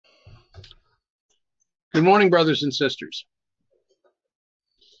Good morning, brothers and sisters.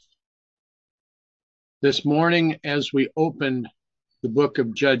 This morning, as we open the book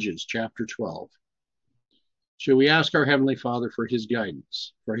of Judges, chapter 12, shall we ask our Heavenly Father for his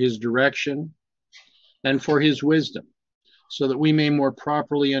guidance, for his direction, and for his wisdom, so that we may more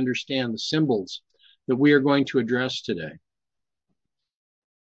properly understand the symbols that we are going to address today,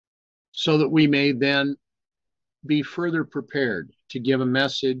 so that we may then be further prepared to give a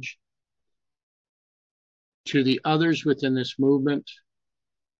message to the others within this movement,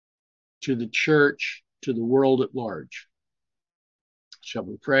 to the church, to the world at large. Shall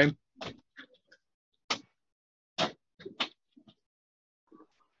we pray?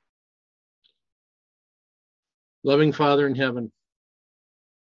 Loving Father in heaven,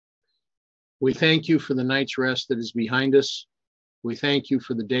 we thank you for the night's rest that is behind us. We thank you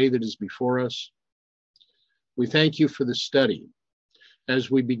for the day that is before us. We thank you for the study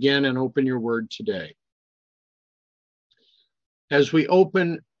as we begin and open your word today. As we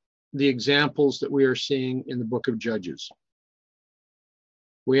open the examples that we are seeing in the book of Judges,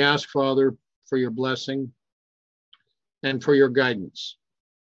 we ask, Father, for your blessing and for your guidance.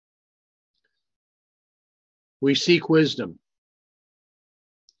 We seek wisdom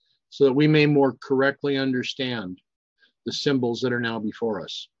so that we may more correctly understand the symbols that are now before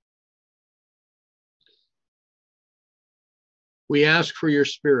us. We ask for your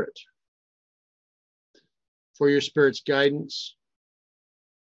Spirit's guidance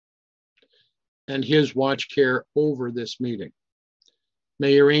and his watch care over this meeting.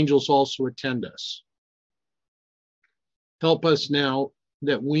 May your angels also attend us. Help us now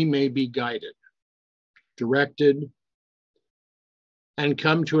that we may be guided, directed, and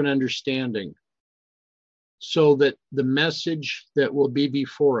come to an understanding so that the message that will be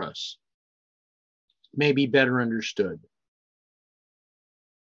before us may be better understood.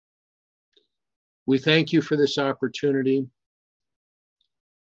 We thank you for this opportunity.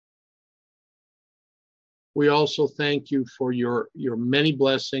 We also thank you for your many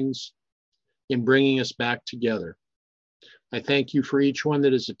blessings in bringing us back together. I thank you for each one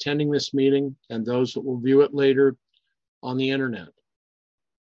that is attending this meeting and those that will view it later on the internet.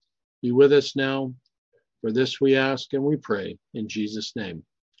 Be with us now. For this we ask and we pray in Jesus' name.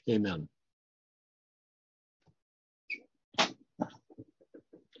 Amen.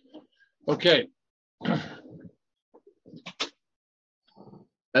 Okay.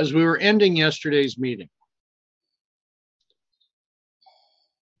 As we were ending yesterday's meeting,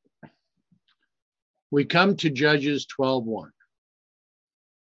 we come to Judges 12:1.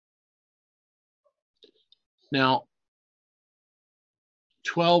 Now,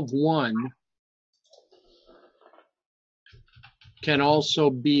 12:1 can also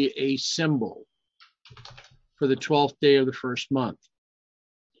be a symbol for the 12th day of the first month.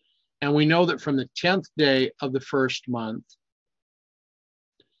 And we know that from the 10th day of the first month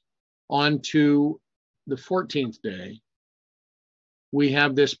on to the 14th day, we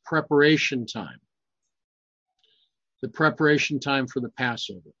have this preparation time. The preparation time for the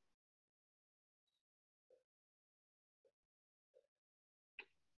Passover.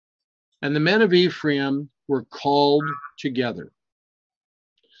 And the men of Ephraim were called together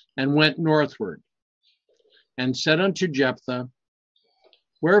and went northward and said unto Jephthah,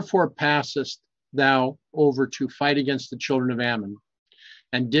 wherefore passest thou over to fight against the children of Ammon,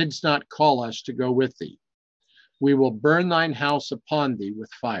 and didst not call us to go with thee? We will burn thine house upon thee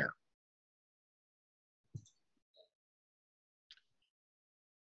with fire.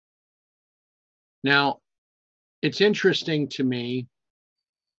 Now, it's interesting to me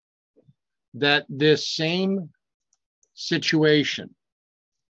that this same situation,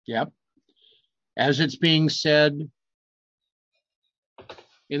 as it's being said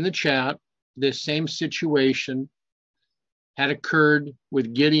in the chat, this same situation had occurred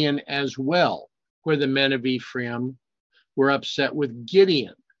with Gideon as well, where the men of Ephraim were upset with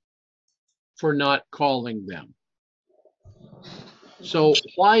Gideon for not calling them. So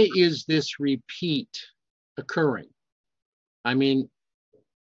why is this repeat occurring? I mean,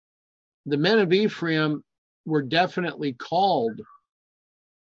 the men of Ephraim were definitely called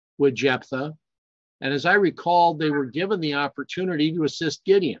with Jephthah, and as I recall, they were given the opportunity to assist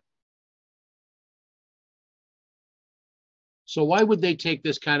Gideon. So why would they take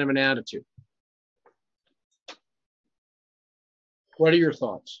this kind of an attitude? What are your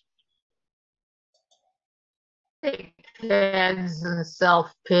thoughts? They had some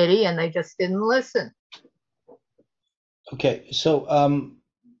self-pity and they just didn't listen. Okay, so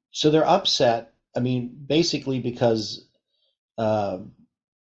they're upset. I mean, basically because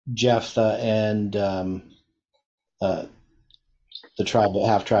Jephthah and the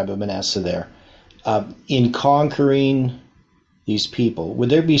half tribe of Manasseh there In conquering these people, would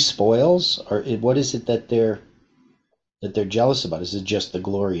there be spoils, or what is it that they're jealous about? Is it just the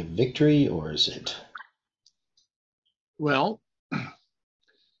glory of victory, or is it? Well,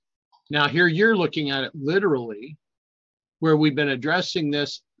 now here you're looking at it literally, where we've been addressing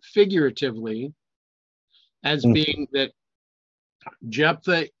this figuratively as being that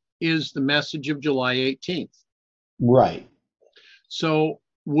Jephthah is the message of July 18th. Right. So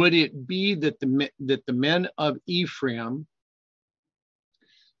would it be that the men of Ephraim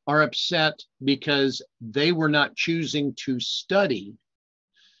are upset because they were not choosing to study,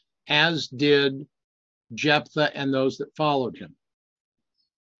 as did Jephthah and those that followed him?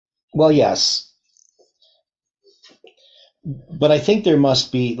 Well, yes. But I think there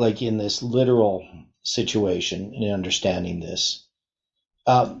must be, like in this literal situation, in understanding this,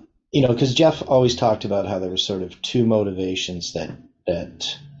 because Jeff always talked about how there were sort of two motivations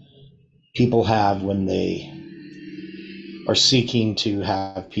that people have when they are seeking to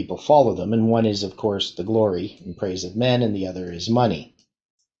have people follow them. And one is, of course, the glory and praise of men, and the other is money.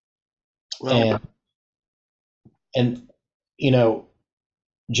 Well, and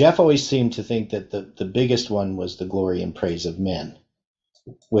Jeff always seemed to think that the biggest one was the glory and praise of men,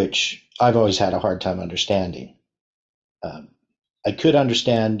 which I've always had a hard time understanding. I could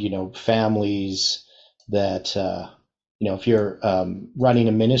understand, families that, if you're running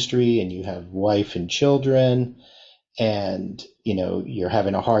a ministry and you have wife and children, and you're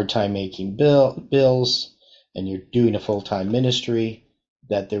having a hard time making bills, and you're doing a full-time ministry,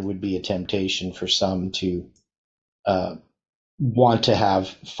 that there would be a temptation for some to want to have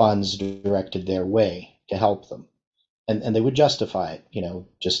funds directed their way to help them, and they would justify it,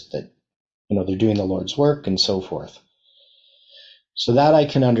 just that they're doing the Lord's work and so forth. So that I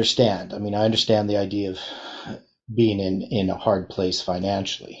can understand. I mean, I understand the idea of being in a hard place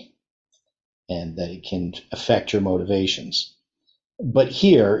financially, and that it can affect your motivations. But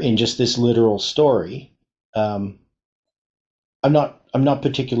here, in just this literal story, I'm not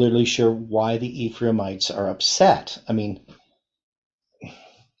particularly sure why the Ephraimites are upset. I mean,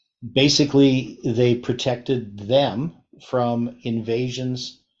 basically, they protected them from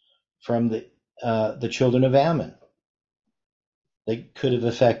invasions from the children of Ammon. They could have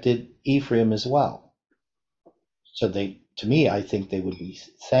affected Ephraim as well. So to me, I think they would be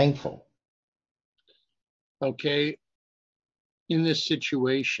thankful. Okay, in this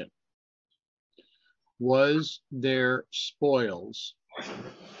situation, was there spoils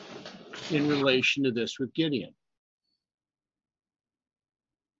in relation to this with Gideon?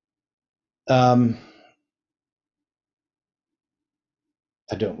 I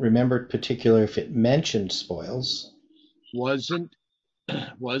don't remember particular if it mentioned spoils. Wasn't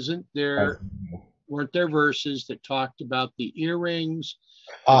there? Weren't there verses that talked about the earrings?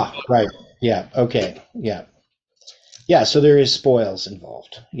 Right. Yeah. Okay. Yeah. Yeah. So there is spoils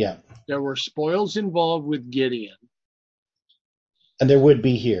involved. Yeah. There were spoils involved with Gideon. And there would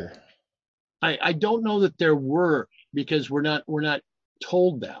be here. I don't know that there were, because we're not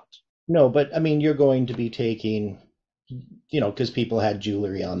told that. No, but I mean, you're going to be taking, because people had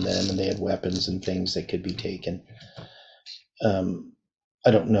jewelry on them and they had weapons and things that could be taken. I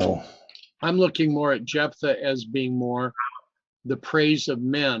don't know. I'm looking more at Jephthah as being more the praise of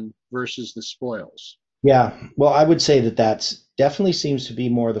men versus the spoils. Yeah, well, I would say that's definitely seems to be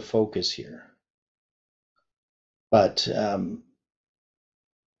more the focus here. But,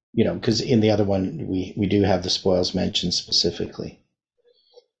 because in the other one, we do have the spoils mentioned specifically.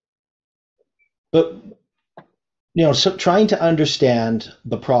 But, so trying to understand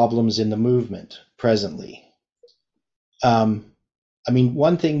the problems in the movement presently.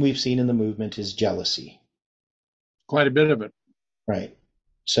 One thing we've seen in the movement is jealousy. Quite a bit of it. Right.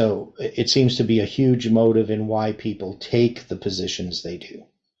 So it seems to be a huge motive in why people take the positions they do.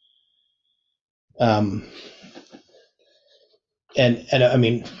 And I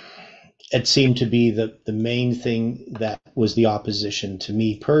mean, it seemed to be the main thing that was the opposition to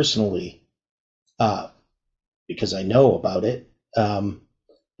me personally, because I know about it,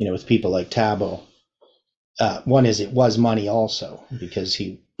 with people like Tabo. One is it was money also, because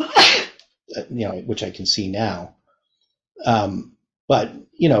he, which I can see now. But,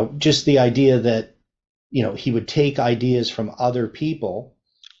 just the idea that, he would take ideas from other people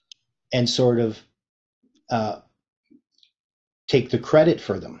and sort of take the credit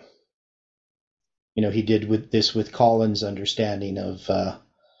for them. He did with Collins' understanding of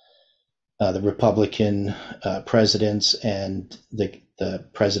the Republican presidents and the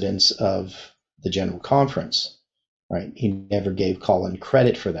presidents of the General Conference, right? He never gave Colin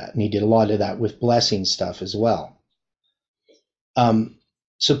credit for that. And he did a lot of that with blessing stuff as well.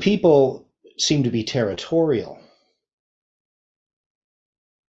 So people seem to be territorial.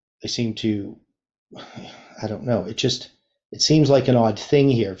 They seem to, I don't know, it seems like an odd thing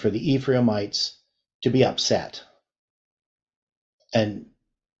here for the Ephraimites to be upset. And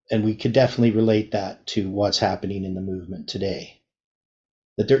we could definitely relate that to what's happening in the movement today,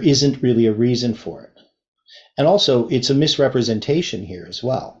 that there isn't really a reason for it. And also, it's a misrepresentation here as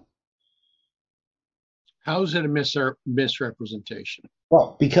well. How is it a misrepresentation?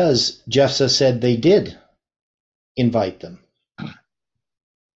 Well, because Jephthah said they did invite them,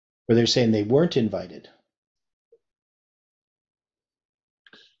 or they're saying they weren't invited.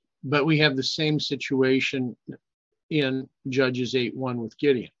 But we have the same situation in Judges 8:1 with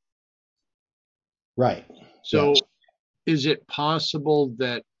Gideon. Right. So yes. Is it possible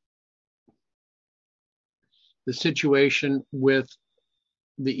that the situation with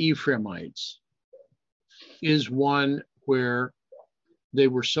the Ephraimites is one where they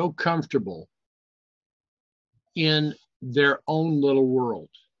were so comfortable in their own little world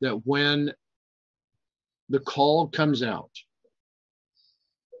that when the call comes out,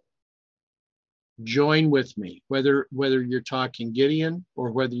 join with me, whether you're talking Gideon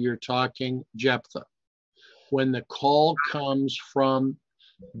or whether you're talking Jephthah, when the call comes from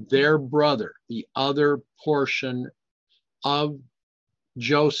their brother, the other portion of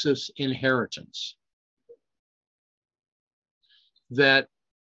Joseph's inheritance, that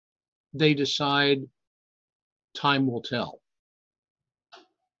they decide time will tell.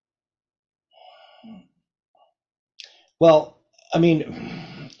 Well, I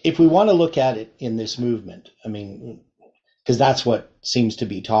mean, if we want to look at it in this movement, I mean, because that's what seems to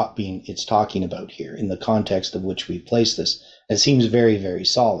be it's talking about here in the context of which we've placed this. It seems very, very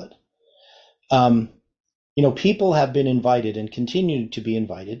solid. People have been invited and continue to be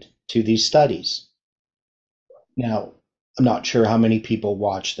invited to these studies. Now, I'm not sure how many people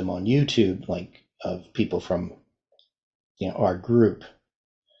watch them on YouTube, like of people from, our group.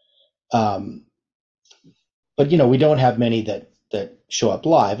 But, we don't have many that show up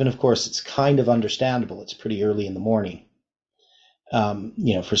live. And of course, it's kind of understandable. It's pretty early in the morning,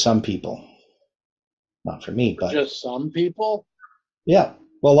 for some people. Not for me, but. Just some people? Yeah.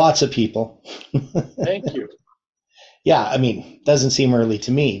 Well, lots of people. Thank you. Yeah. I mean, doesn't seem early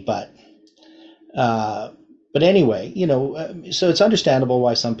to me, but anyway, so it's understandable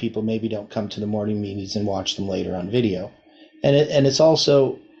why some people maybe don't come to the morning meetings and watch them later on video. And it's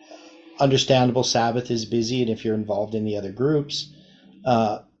also understandable. Sabbath is busy, and if you're involved in the other groups,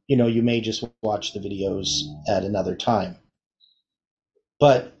 you may just watch the videos at another time.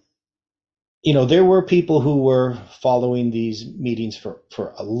 But, there were people who were following these meetings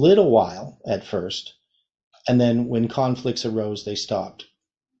for a little while at first, and then when conflicts arose, they stopped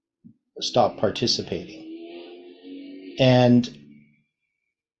participating. And,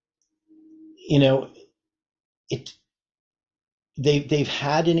 they've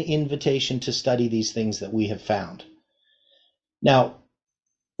had an invitation to study these things that we have found. Now,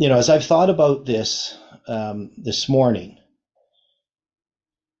 as I've thought about this this morning,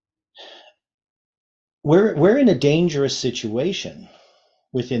 we're in a dangerous situation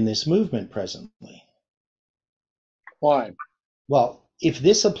within this movement presently. Why? Well, if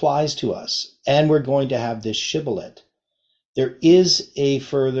this applies to us and we're going to have this shibboleth, there is a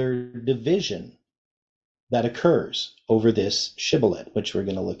further division that occurs over this shibboleth, which we're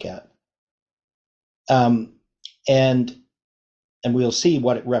going to look at. And we'll see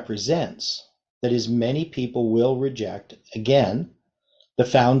what it represents. That is, many people will reject, again, the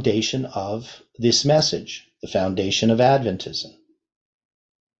foundation of this message, the foundation of Adventism.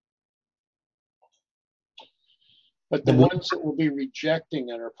 But the ones that will be rejecting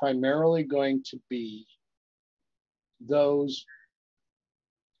it are primarily going to be those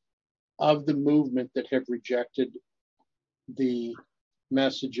of the movement that have rejected the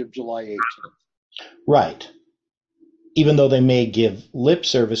message of July 18th. Right. Even though they may give lip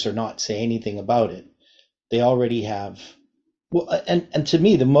service or not say anything about it, they already have. Well, and to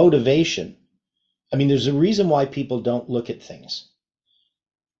me, the motivation, I mean, there's a reason why people don't look at things.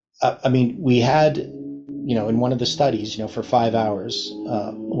 I mean, we had, in one of the studies, for 5 hours,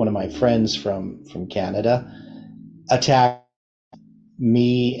 one of my friends from Canada attacked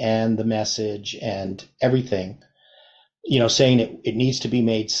me and the message and everything, saying it needs to be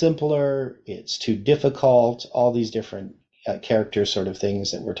made simpler, it's too difficult, all these different character sort of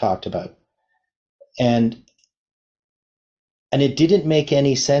things that were talked about. And it didn't make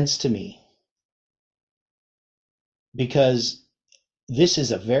any sense to me, because this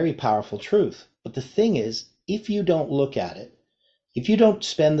is a very powerful truth. But the thing is, if you don't look at it, if you don't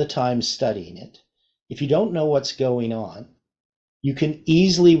spend the time studying it, if you don't know what's going on, you can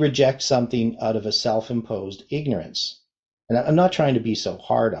easily reject something out of a self-imposed ignorance. And I'm not trying to be so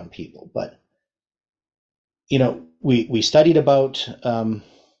hard on people, but we studied about the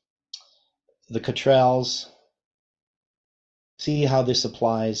Cottrells, see how this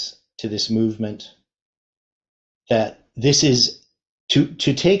applies to this movement, that this is to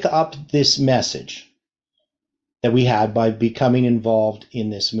take up this message that we had by becoming involved in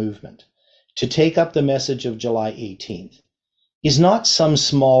this movement, to take up the message of July 18th, is not some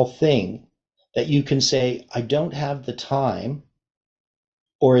small thing that you can say, I don't have the time,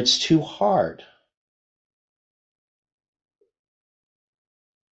 or it's too hard.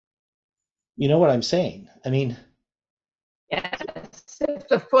 You know what I'm saying? I mean, yes. If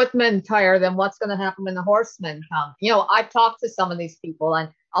the footmen tire, then what's going to happen when the horsemen come? I've talked to some of these people, and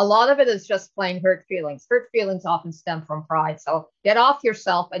a lot of it is just plain hurt feelings. Hurt feelings often stem from pride. So get off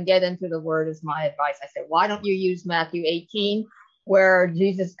yourself and get into the word is my advice. I say, why don't you use Matthew 18, where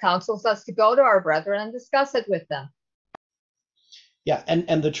Jesus counsels us to go to our brethren and discuss it with them? Yeah,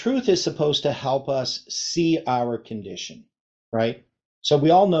 and the truth is supposed to help us see our condition, right? So we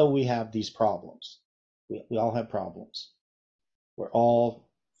all know we have these problems. We all have problems. We're all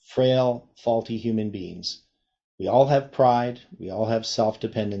frail, faulty human beings. We all have pride. We all have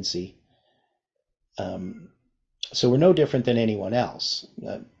self-dependency. So we're no different than anyone else.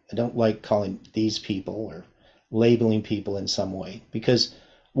 I don't like calling these people or labeling people in some way, because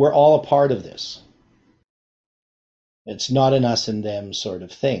we're all a part of this. It's not an us and them sort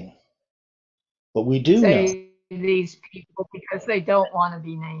of thing. But we do know these people because they don't want to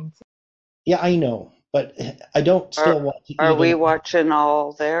be named. Yeah, I know, but I don't still want to. Are we watching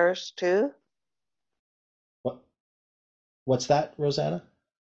all theirs too? What's that, Rosanna?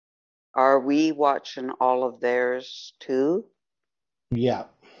 Are we watching all of theirs too? Yeah.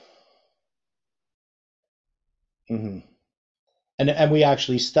 Mm-hmm. And we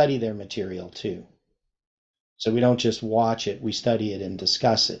actually study their material too. So we don't just watch it, we study it and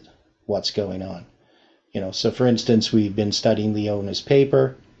discuss it, what's going on. So for instance, we've been studying Leona's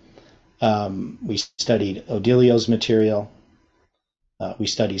paper. We studied Odilio's material. We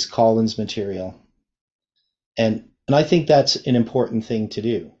studied Colin's material. And I think that's an important thing to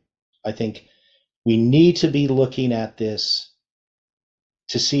do. I think we need to be looking at this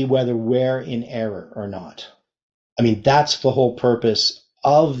to see whether we're in error or not. I mean, that's the whole purpose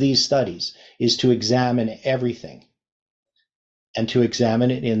of these studies, is to examine everything and to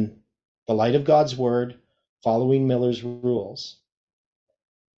examine it in the light of God's word, following Miller's rules.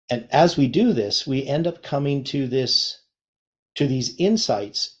 And as we do this, we end up coming to these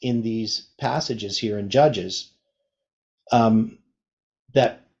insights in these passages here in Judges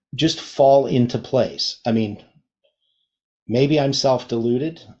that just fall into place. I mean, maybe I'm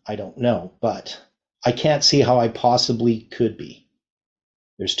self-deluded, I don't know, but I can't see how I possibly could be.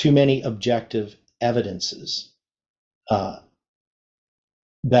 There's too many objective evidences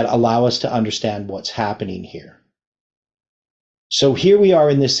that allow us to understand what's happening here. So here we are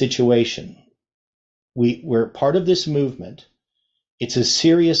in this situation. We're part of this movement. It's a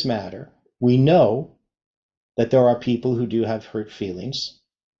serious matter. We know that there are people who do have hurt feelings,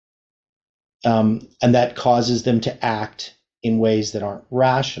 and that causes them to act in ways that aren't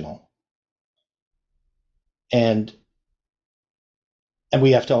rational. And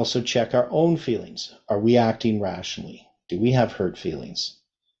we have to also check our own feelings. Are we acting rationally? Do we have hurt feelings?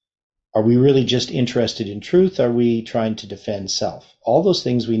 Are we really just interested in truth? Are we trying to defend self? All those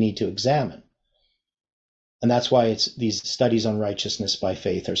things we need to examine. And that's why these studies on righteousness by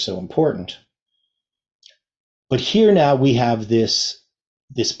faith are so important. But here now we have this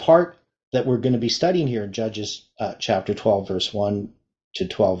part that we're going to be studying here in Judges chapter 12, verse 1 to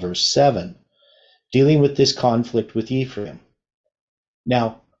 12, verse 7, dealing with this conflict with Ephraim.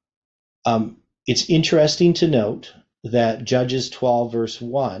 Now, it's interesting to note that Judges 12, verse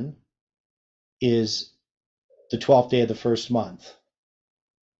 1 is the 12th day of the first month.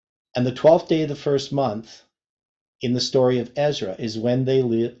 And the 12th day of the first month in the story of Ezra is when they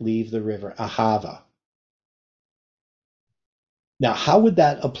leave the river Ahava. Now, how would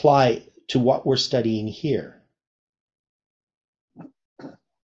that apply to what we're studying here?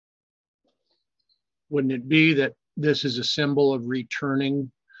 Wouldn't it be that this is a symbol of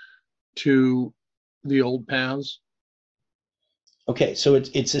returning to the old paths? Okay, so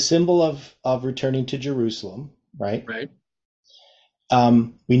it's a symbol of returning to Jerusalem, right? Right.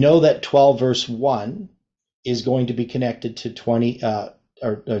 We know that 12 verse 1 is going to be connected to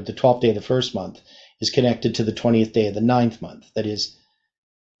or the 12th day of the first month is connected to the 20th day of the 9th month. That is,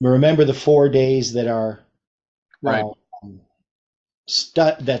 remember the 4 days that are right.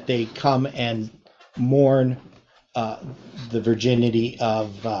 That they come and mourn the virginity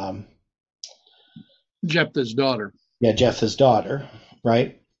of Jephthah's daughter. Jephthah's daughter,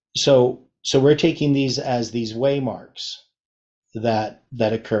 right? So we're taking these as these waymarks that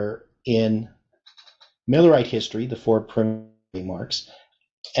occur in Millerite history, the four waymarks,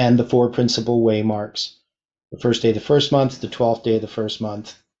 and the four principal waymarks: the first day of the first month, the 12th day of the first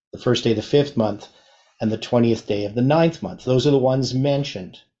month, the first day of the fifth month, and the 20th day of the ninth month. Those are the ones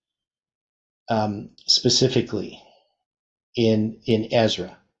mentioned specifically in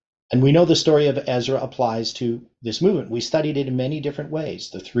Ezra. And we know the story of Ezra applies to this movement. We studied it in many different ways: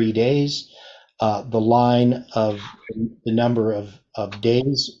 the 3 days, the line of the number of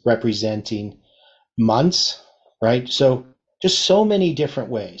days representing months, right? So just so many different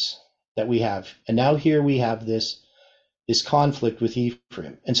ways that we have. And now here we have this conflict with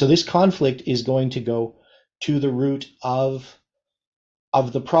Ephraim. And so this conflict is going to go to the root of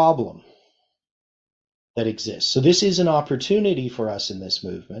the problem that exists. So this is an opportunity for us in this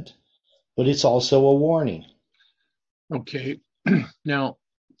movement, but it's also a warning. Okay. Now,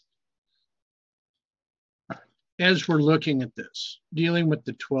 as we're looking at this, dealing with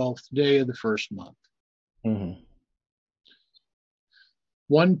the 12th day of the first month,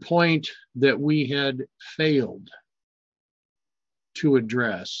 one point that we had failed to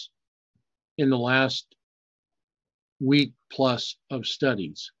address in the last week plus of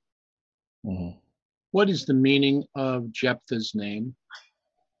studies. What is the meaning of Jephthah's name?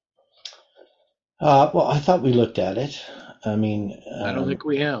 Well, I thought we looked at it. I mean, I don't think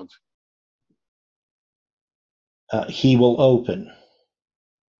we have. He will open.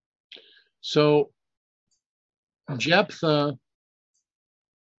 So Jephthah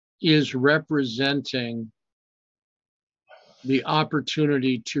is representing the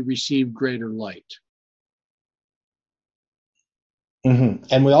opportunity to receive greater light.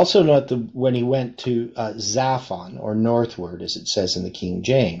 And we also know that when he went to Zaphon, or northward, as it says in the King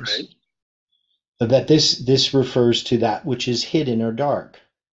James, right, that this refers to that which is hidden or dark.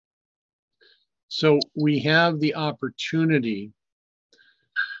 So we have the opportunity,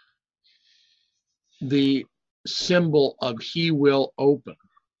 the symbol of he will open,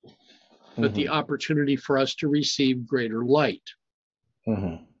 but the opportunity for us to receive greater light.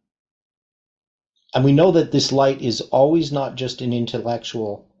 And we know that this light is always not just an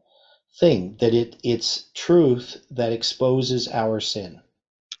intellectual thing, that it's truth that exposes our sin.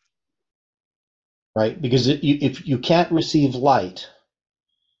 Right? Because if you can't receive light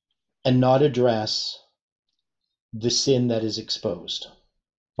and not address the sin that is exposed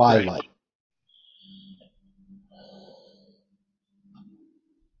by light.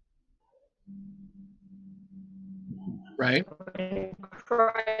 Right.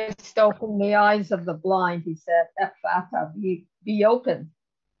 Christ opened the eyes of the blind, he said, Ephphatha, be open.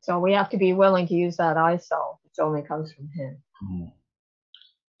 So we have to be willing to use that eye salve, which only comes from him.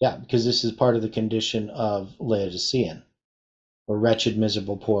 Yeah, because this is part of the condition of Laodicean, or wretched,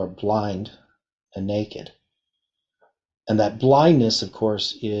 miserable, poor, blind, and naked. And that blindness, of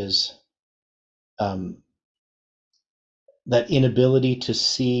course, is that inability to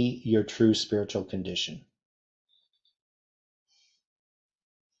see your true spiritual condition.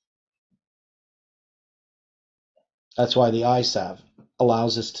 That's why the eye salve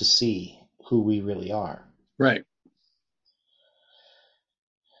allows us to see who we really are. Right.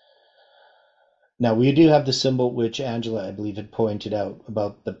 Now, we do have the symbol which Angela, I believe, had pointed out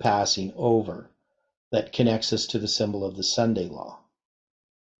about the passing over that connects us to the symbol of the Sunday law.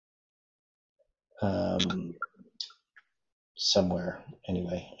 Somewhere,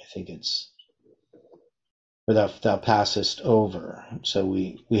 anyway, I think it's where thou passest over. So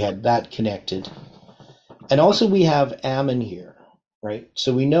we had that connected. And also we have Ammon here, right?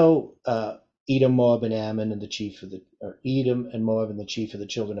 So we know Edom, Moab, and Ammon, and the chief of the, or Edom and Moab and the chief of the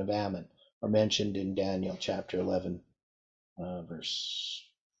children of Ammon are mentioned in Daniel chapter 11, verse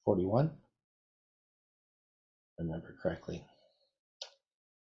 41. If I remember correctly.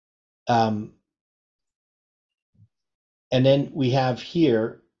 And then we have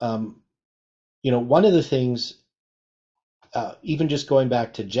here, one of the things, even just going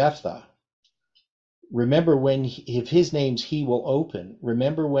back to Jephthah, remember when, if his name's he will open,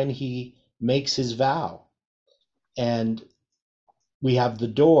 remember when he makes his vow, and we have the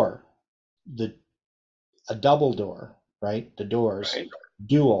door, a double door, right? The doors, right,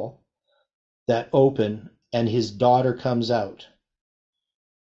 dual, that open, and his daughter comes out,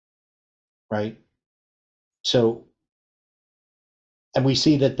 right? So, and we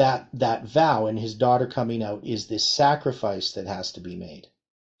see that vow and his daughter coming out is this sacrifice that has to be made,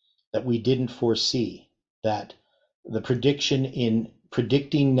 that we didn't foresee, that the prediction in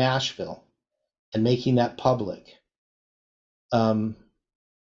predicting Nashville and making that public are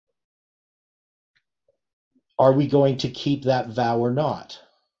we going to keep that vow or not?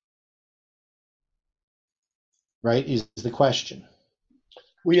 Right, is the question.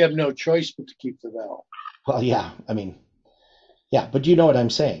 We have no choice but to keep the vow. Well, yeah, I mean, yeah, but you know what I'm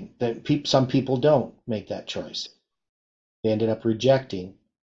saying, that some people don't make that choice. They ended up rejecting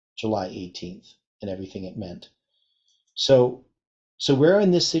July 18th and everything it meant. So we're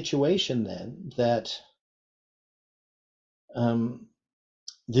in this situation then that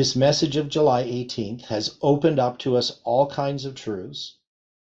this message of July 18th has opened up to us all kinds of truths,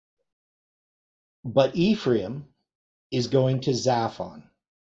 but Ephraim is going to Zaphon,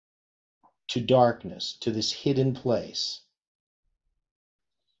 to darkness, to this hidden place.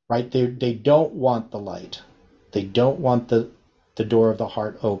 Right? They don't want the light. They don't want the door of the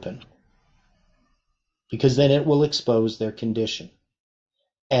heart open, because then it will expose their condition.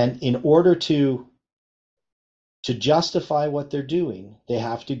 And in order to justify what they're doing, they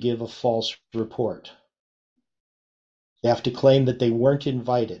have to give a false report. They have to claim that they weren't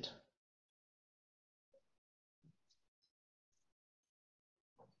invited.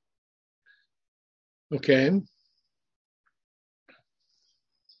 Okay.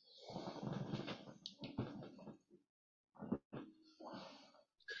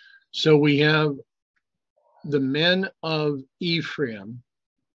 So we have the men of Ephraim,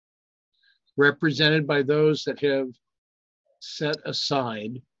 represented by those that have set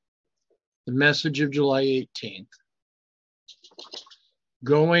aside the message of July 18th,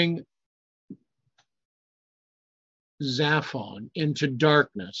 going Zaphon into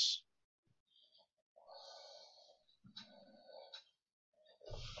darkness.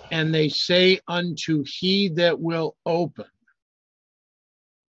 And they say unto he that will open,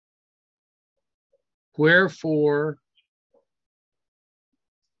 wherefore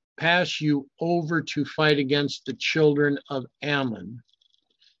pass you over to fight against the children of Ammon,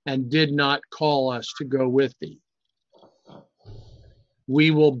 and did not call us to go with thee?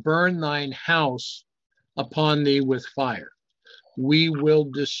 We will burn thine house upon thee with fire. We will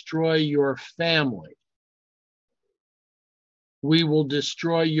destroy your family. We will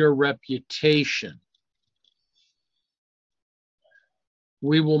destroy your reputation.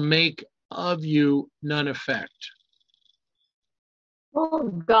 We will make of you none effect. Well,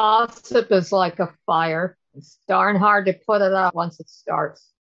 gossip is like a fire. It's darn hard to put it out once it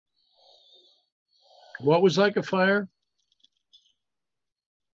starts. What was like a fire?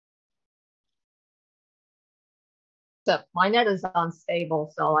 Except my net is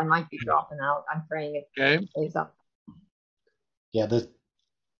unstable, so I might be dropping out. I'm praying it stays up. Yeah,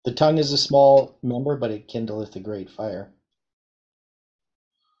 the tongue is a small member, but it kindleth a great fire.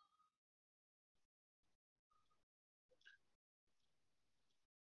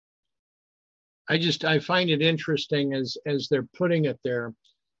 I find it interesting as they're putting it there,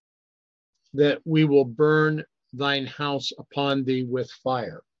 that we will burn thine house upon thee with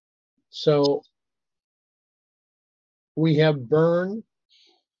fire. So we have burn,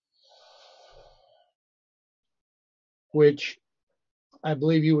 which I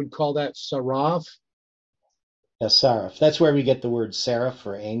believe you would call that saraf. Yeah, saraf. That's where we get the word seraph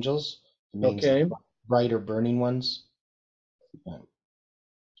for angels. It means Okay. bright or burning ones. Yeah.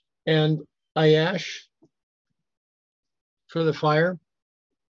 And Ayash for the fire.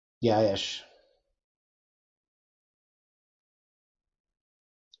 Yaesh.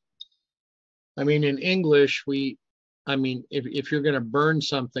 I mean, in English, if you're going to burn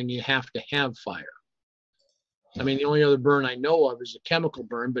something, you have to have fire. I mean, the only other burn I know of is a chemical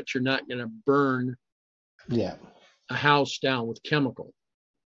burn, but you're not going to burn a house down with chemical.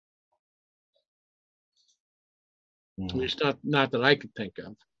 At least not that I could think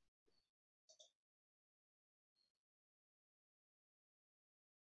of.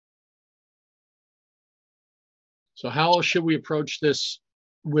 So how should we approach this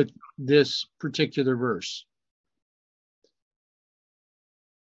with this particular verse?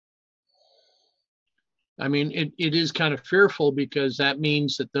 I mean, it is kind of fearful, because that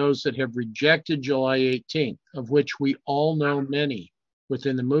means that those that have rejected July 18th, of which we all know many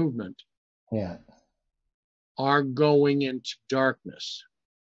within the movement, are going into darkness.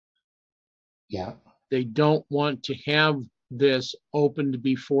 Yeah. They don't want to have this opened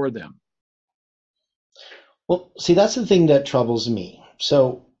before them. Well, see, that's the thing that troubles me.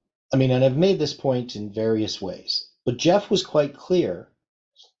 So, I mean, and I've made this point in various ways, but Jeff was quite clear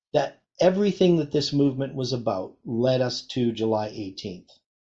that everything that this movement was about led us to July 18th.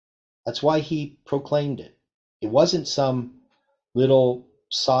 That's why he proclaimed it. It wasn't some little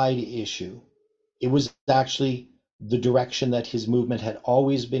side issue. It was actually the direction that his movement had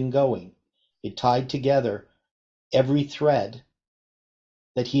always been going. It tied together every thread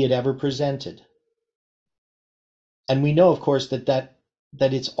that he had ever presented. And we know, of course, that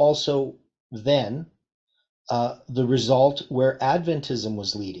it's also then the result where Adventism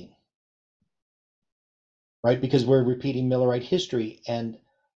was leading, right? Because we're repeating Millerite history and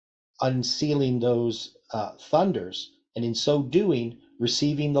unsealing those thunders, and in so doing,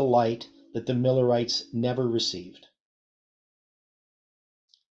 receiving the light that the Millerites never received.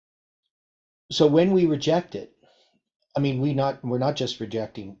 So when we reject it, I mean, we're not just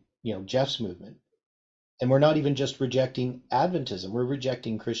rejecting, Jeff's movement, and we're not even just rejecting Adventism, we're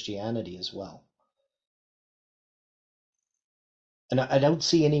rejecting Christianity as well. And I don't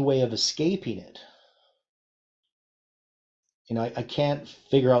see any way of escaping it. I can't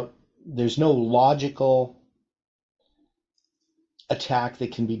figure out, there's no logical attack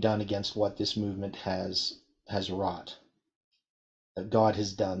that can be done against what this movement has wrought, that God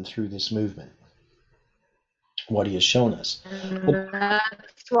has done through this movement, what he has shown us.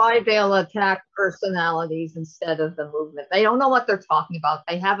 That's why they'll attack personalities instead of the movement. They don't know what they're talking about.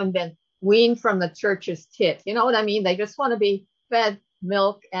 They haven't been weaned from the church's tit. You know what I mean? They just want to be fed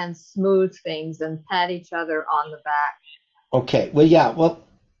milk and smooth things and pat each other on the back. Okay. Well,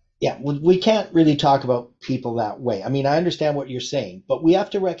 we can't really talk about people that way. I mean, I understand what you're saying, but we have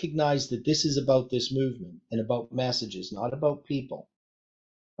to recognize that this is about this movement and about messages, not about people,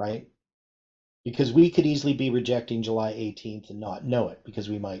 right? Because we could easily be rejecting July 18th and not know it, because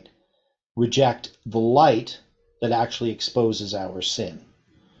we might reject the light that actually exposes our sin.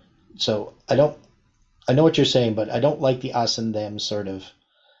 So I know what you're saying, but I don't like the us and them sort of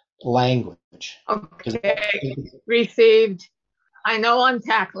language. Okay, received. I know I'm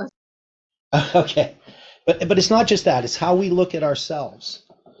tactless. Okay, but it's not just that. It's how we look at ourselves,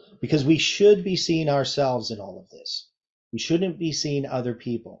 because we should be seeing ourselves in all of this. We shouldn't be seeing other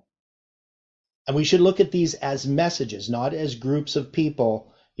people. And we should look at these as messages, not as groups of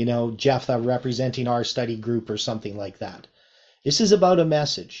people, Jephthah representing our study group or something like that. This is about a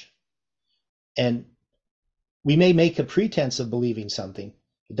message. And we may make a pretense of believing something.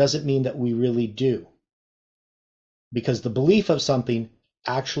 It doesn't mean that we really do. Because the belief of something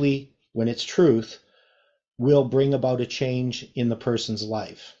actually, when it's truth, will bring about a change in the person's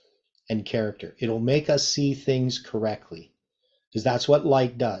life and character. It'll make us see things correctly, because that's what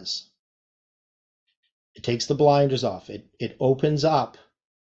light does. It takes the blinders off. It opens up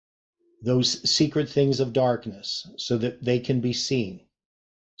those secret things of darkness so that they can be seen,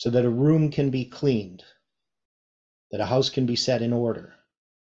 so that a room can be cleaned, that a house can be set in order,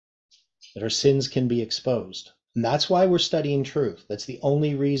 that our sins can be exposed. And that's why we're studying truth. That's the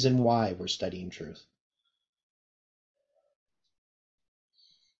only reason why we're studying truth.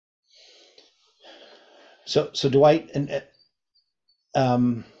 So Dwight, and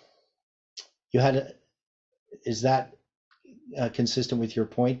you had is that consistent with your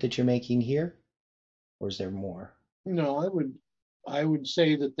point that you're making here, or is there more? No, I would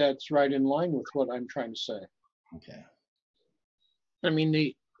say that that's right in line with what I'm trying to say. Okay. I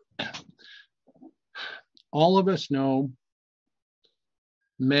mean, all of us know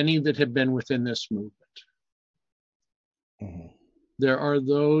many that have been within this movement. Mm-hmm. There are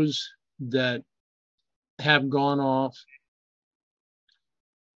those that have gone off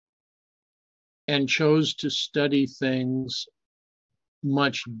and chose to study things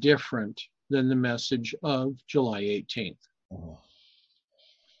much different than the message of July 18th. Mm-hmm.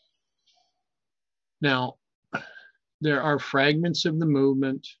 Now, there are fragments of the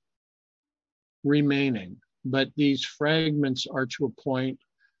movement remaining, but these fragments are to a point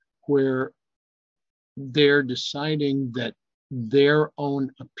where they're deciding that their own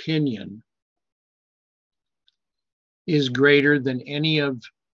opinion is greater than any of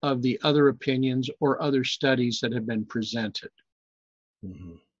the other opinions or other studies that have been presented.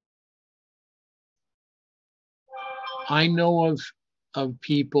 Mm-hmm. I know of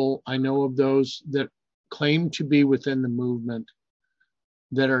people, I know of those that claim to be within the movement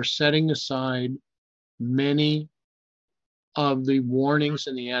that are setting aside many of the warnings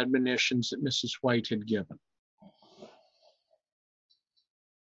and the admonitions that Mrs. White had given,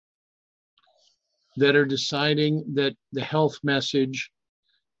 that are deciding that the health message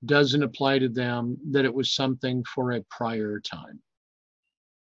doesn't apply to them, that it was something for a prior time.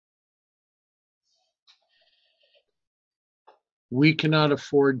 We cannot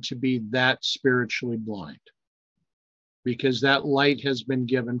afford to be that spiritually blind, because that light has been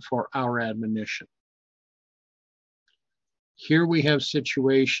given for our admonition. Here we have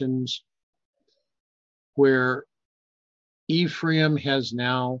situations where Ephraim has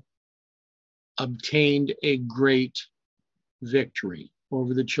now obtained a great victory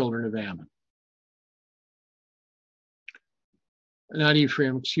over the children of Ammon. not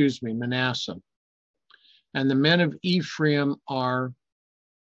Ephraim, excuse me, Manasseh. And the men of Ephraim are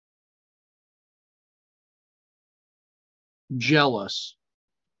jealous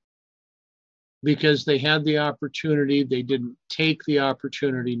because they had the opportunity, they didn't take the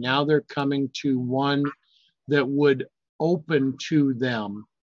opportunity. Now they're coming to one that would open to them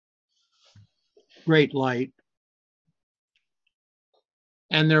great light,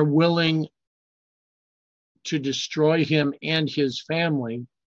 and they're willing to destroy him and his family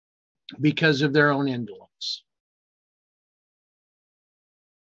because of their own indolence.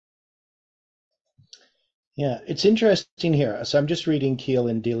 Yeah, it's interesting here. So I'm just reading Keel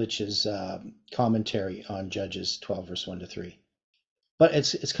and Delitzsch's commentary on Judges 12, verse 1 to 3. But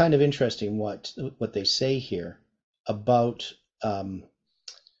it's kind of interesting what they say here about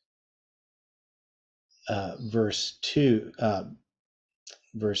verse 2 and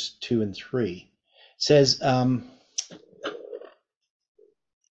 3. It says,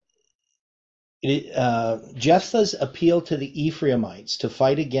 Jephthah's appeal to the Ephraimites to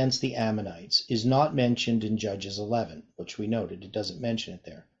fight against the Ammonites is not mentioned in Judges 11, which we noted. It doesn't mention it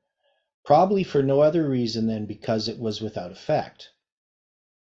there. Probably for no other reason than because it was without effect.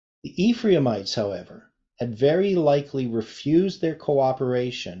 The Ephraimites, however, had very likely refused their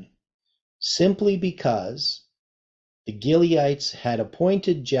cooperation simply because the Gileadites had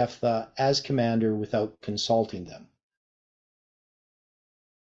appointed Jephthah as commander without consulting them.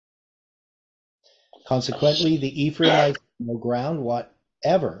 Consequently, the Ephraimites had no ground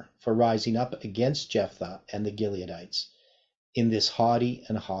whatever for rising up against Jephthah and the Gileadites in this haughty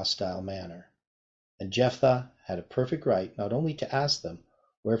and hostile manner. And Jephthah had a perfect right not only to ask them,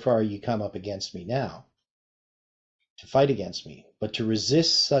 "Wherefore are you come up against me now?" to fight against me, but to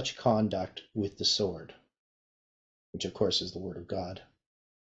resist such conduct with the sword, which of course is the word of God.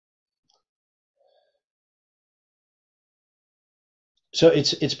 So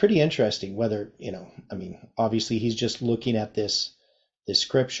it's pretty interesting whether, obviously he's just looking at this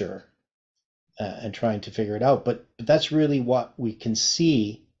scripture and trying to figure it out, but that's really what we can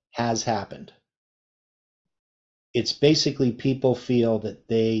see has happened. It's basically people feel that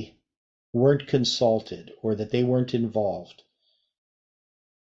they weren't consulted or that they weren't involved.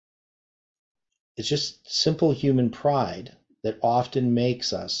 It's just simple human pride that often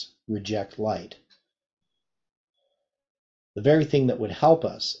makes us reject light. The very thing that would help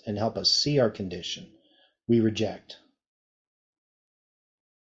us and help us see our condition, we reject.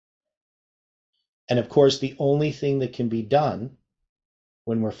 And of course, the only thing that can be done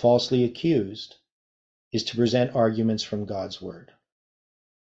when we're falsely accused is to present arguments from God's word.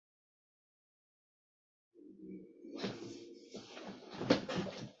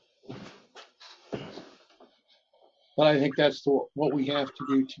 But I think that's what we have to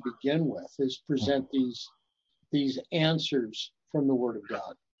do to begin with, is present these answers from the Word of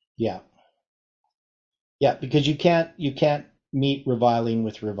God. Yeah, because you can't meet reviling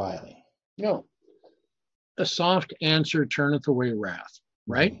with reviling. No, a soft answer turneth away wrath.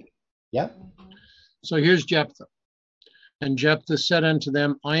 Right? Yeah. So here's Jephthah. And Jephthah said unto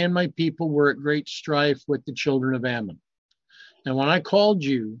them, I and my people were at great strife with the children of Ammon. And when I called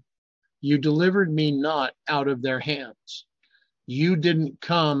you, you delivered me not out of their hands. You didn't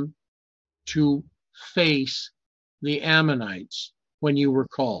come to face the Ammonites when you were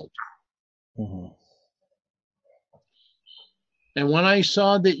called. Mm-hmm. And when I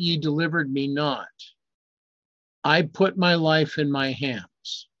saw that ye delivered me not, I put my life in my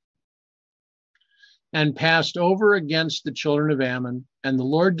hands and passed over against the children of Ammon, and the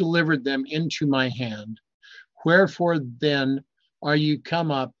Lord delivered them into my hand. Wherefore then are you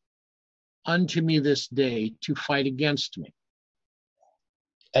come up unto me this day to fight against me?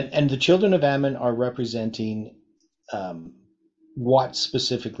 And the children of Ammon are representing what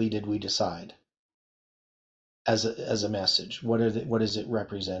specifically did we decide as a message? What is it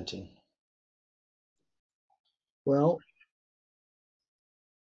representing? Well,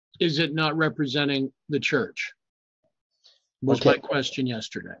 is it not representing the church? Was my question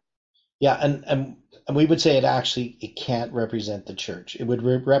yesterday. Yeah, and we would say it can't represent the church. It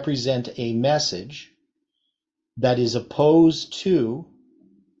would represent a message that is opposed to,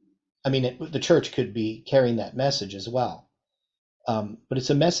 the church could be carrying that message as well. But it's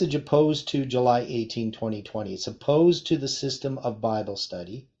a message opposed to July 18, 2020. It's opposed to the system of Bible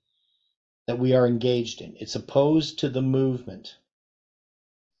study that we are engaged in. It's opposed to the movement.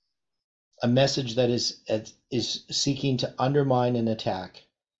 A message that is seeking to undermine and attack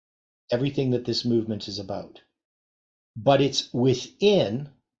everything that this movement is about. But it's within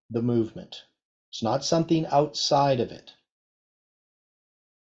the movement. It's not something outside of it.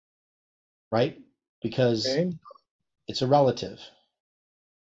 Right? Because it's a relative.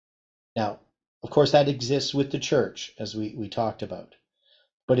 Now, of course, that exists with the church, as we talked about.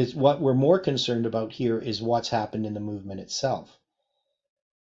 But it's what we're more concerned about here is what's happened in the movement itself.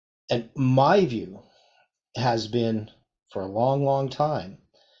 And my view has been for a long, long time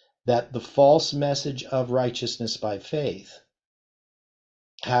that the false message of righteousness by faith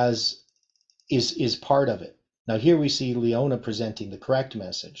is part of it. Now here we see Leona presenting the correct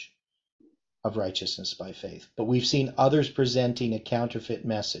message of righteousness by faith, but we've seen others presenting a counterfeit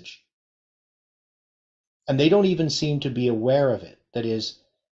message. And they don't even seem to be aware of it. That is,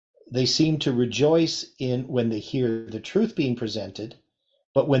 they seem to rejoice in when they hear the truth being presented,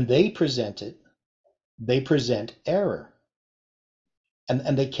 but when they present it, they present error.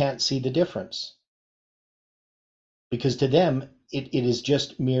 And they can't see the difference. Because to them, it is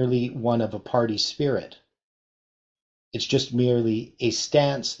just merely one of a party spirit. It's just merely a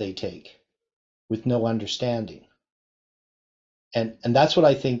stance they take with no understanding. And that's what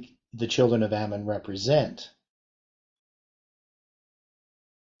I think the children of Ammon represent.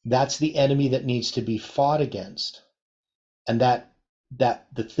 That's the enemy that needs to be fought against. And that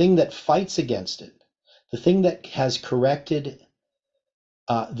the thing that fights against it, the thing that has corrected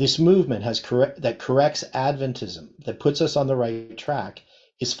this movement that corrects Adventism, that puts us on the right track,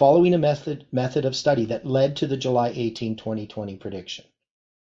 is following a method of study that led to the July 18, 2020 prediction.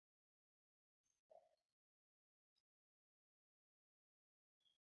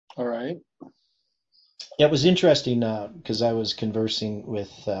 All right. Yeah, it was interesting because I was conversing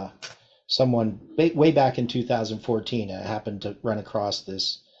with someone way back in 2014. I happened to run across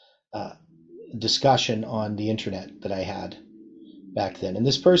this discussion on the internet that I had back then. And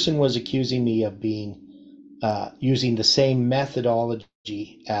this person was accusing me of being using the same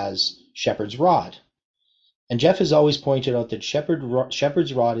methodology as Shepherd's Rod. And Jeff has always pointed out that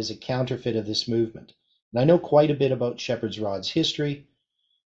Shepherd's Rod is a counterfeit of this movement. And I know quite a bit about Shepherd's Rod's history.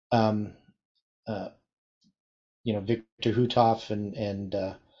 Victor Huthoff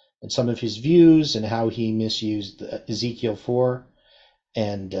and some of his views and how he misused Ezekiel 4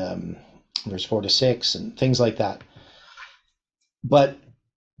 and verse 4 to 6 and things like that. But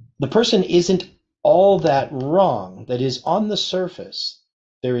the person isn't all that wrong. That is, on the surface,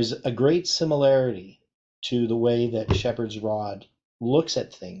 there is a great similarity to the way that Shepherd's Rod looks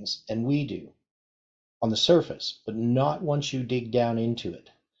at things, and we do, on the surface, but not once you dig down into it.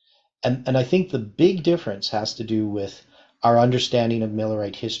 And I think the big difference has to do with our understanding of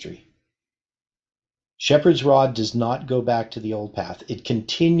Millerite history. Shepherd's Rod does not go back to the old path. It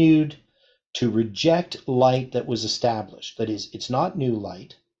continued to reject light that was established. That is, it's not new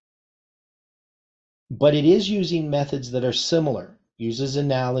light, but it is using methods that are similar, uses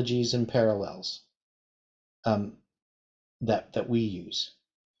analogies and parallels that we use.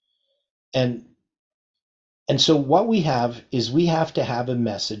 And so what we have is we have to have a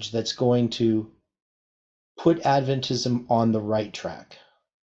message that's going to put Adventism on the right track.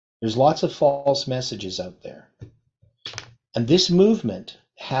 There's lots of false messages out there. And this movement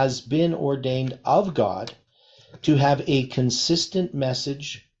has been ordained of God to have a consistent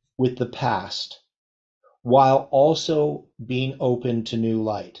message with the past while also being open to new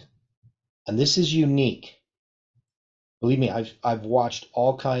light. And this is unique. Believe me, I've watched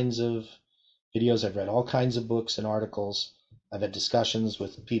all kinds of videos, I've read all kinds of books and articles, I've had discussions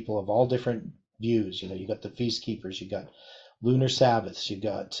with people of all different views. You got the Feast Keepers, you got Lunar Sabbaths, you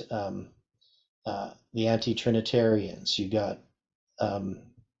got the Anti-Trinitarians, you got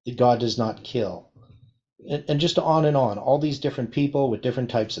God Does Not Kill, and just on and on, all these different people with different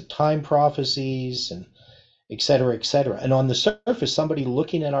types of time prophecies and et cetera, et cetera. And on the surface, somebody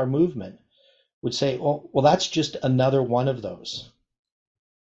looking at our movement would say, well, that's just another one of those.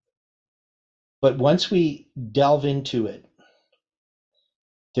 But once we delve into it,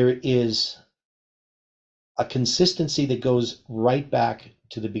 there is a consistency that goes right back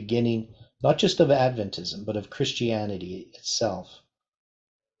to the beginning, not just of Adventism, but of Christianity itself.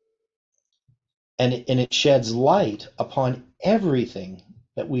 And it sheds light upon everything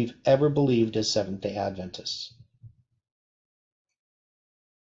that we've ever believed as Seventh-day Adventists.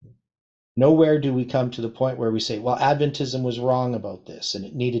 Nowhere do we come to the point where we say, well, Adventism was wrong about this and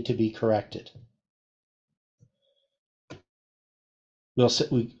it needed to be corrected.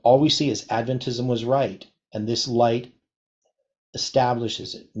 All we see is Adventism was right, and this light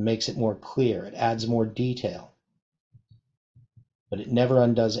establishes it, makes it more clear, it adds more detail, but it never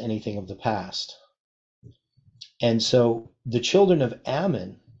undoes anything of the past. And so the children of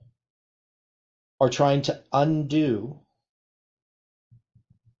Ammon are trying to undo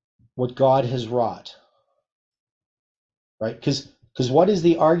what God has wrought, right? Because what is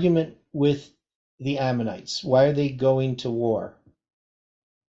the argument with the Ammonites? Why are they going to war?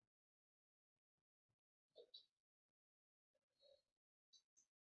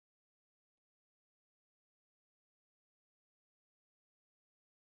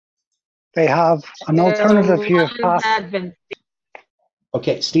 they have an alternative view of past. Advent.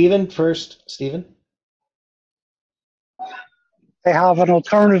 Okay, Stephen first. Stephen? They have an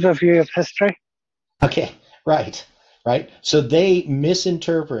alternative view of history. Okay, right. So they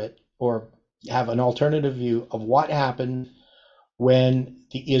misinterpret or have an alternative view of what happened when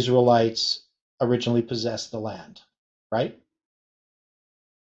the Israelites originally possessed the land, right?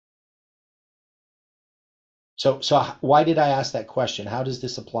 So why did I ask that question? How does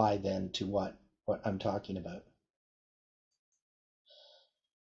this apply then to what I'm talking about?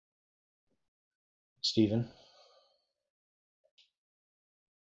 Stephen?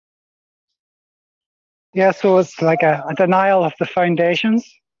 Yeah, so it's like a denial of the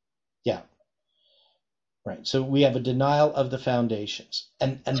foundations. Yeah. Right. So we have a denial of the foundations.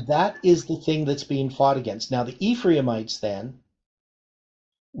 And that is the thing that's being fought against. Now, the Ephraimites then,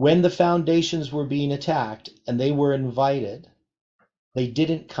 when the foundations were being attacked and they were invited, they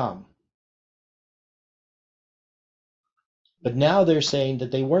didn't come. But now they're saying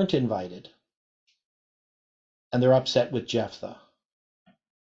that they weren't invited. And they're upset with Jephthah.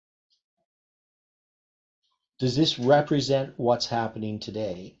 Does this represent what's happening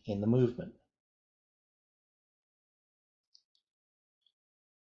today in the movement?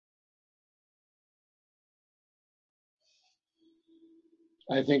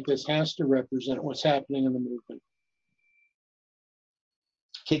 I think this has to represent what's happening in the movement.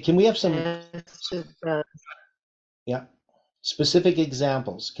 Can we have some Yes, specific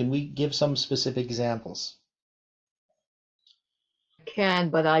examples? Can we give some specific examples? can,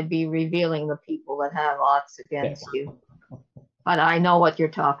 but I'd be revealing the people that have odds against you. But I know what you're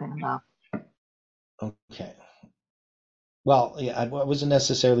talking about. Okay. Well, yeah, I wasn't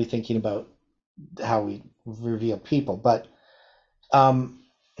necessarily thinking about how we reveal people, but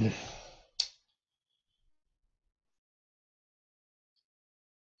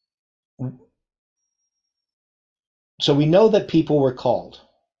so we know that people were called.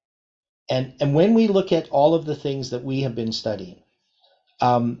 And when we look at all of the things that we have been studying,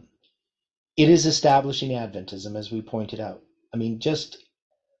 it is establishing Adventism, as we pointed out. I mean, just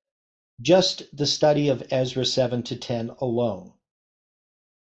the study of Ezra 7 to 10 alone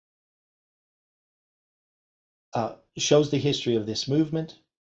shows the history of this movement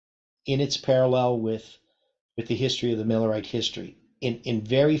in its parallel with the history of the Millerite history in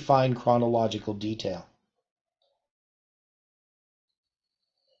very fine chronological detail.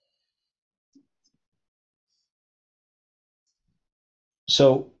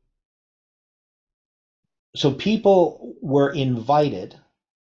 So people were invited,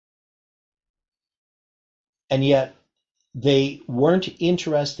 and yet they weren't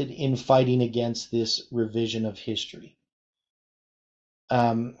interested in fighting against this revision of history.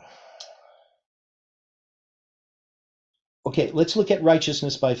 Okay, let's look at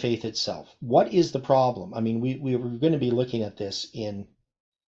righteousness by faith itself. What is the problem? I mean, we were going to be looking at this in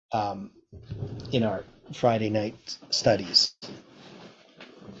our Friday night studies.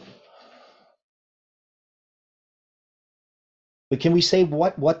 But can we say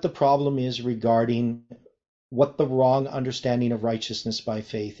what the problem is regarding what the wrong understanding of righteousness by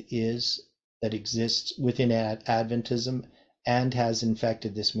faith is that exists within Adventism and has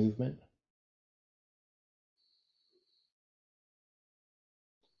infected this movement?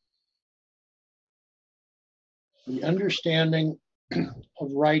 The understanding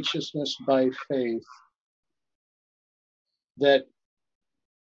of righteousness by faith that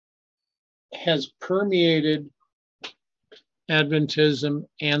has permeated Adventism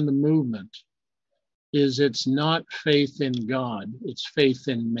and the movement is it's not faith in God, it's faith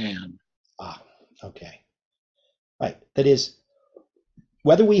in man. Okay. Right. That is,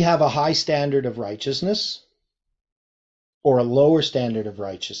 whether we have a high standard of righteousness or a lower standard of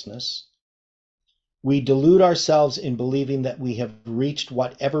righteousness, we delude ourselves in believing that we have reached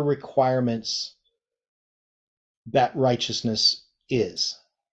whatever requirements that righteousness is.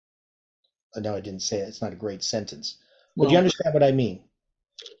 I know I didn't say it. It's not a great sentence. But you understand what I mean?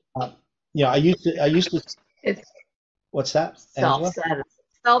 I used to. It's What's that, Angela?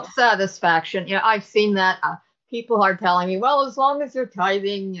 Self-satisfaction. Yeah, I've seen that. People are telling me, well, as long as you're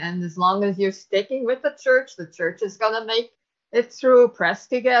tithing and as long as you're sticking with the church is going to make it through. Press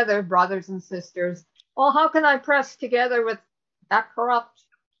together, brothers and sisters. Well, how can I press together with that corrupt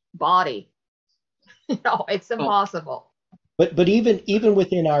body? It's impossible. But even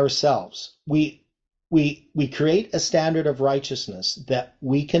within ourselves, we create a standard of righteousness that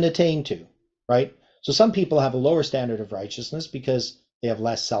we can attain to, right? So some people have a lower standard of righteousness because they have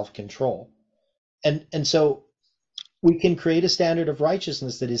less self-control. And so we can create a standard of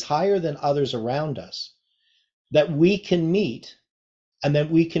righteousness that is higher than others around us that we can meet and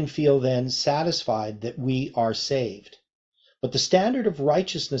that we can feel then satisfied that we are saved. But the standard of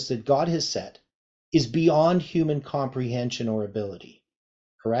righteousness that God has set is beyond human comprehension or ability.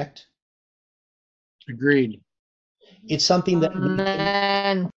 Correct? Agreed. It's something that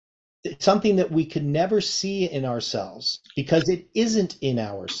Amen. it's something that we can never see in ourselves because it isn't in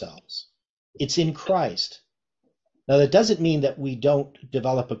ourselves. It's in Christ. Now, that doesn't mean that we don't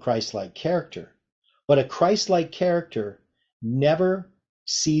develop a Christ-like character, but a Christ-like character never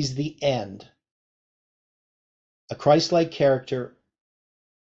sees the end. A Christ-like character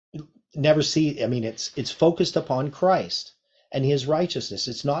never sees, it's focused upon Christ and his righteousness.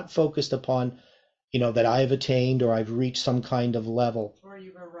 It's not focused upon, that I have attained or I've reached some kind of level. Or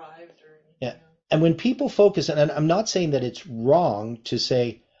you've arrived or anything. Yeah. And when people focus, and I'm not saying that it's wrong to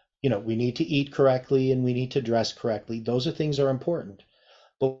say, we need to eat correctly and we need to dress correctly. Those things are important.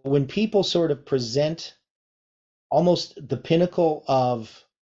 But when people sort of present almost the pinnacle of,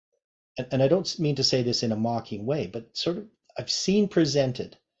 and I don't mean to say this in a mocking way, but sort of I've seen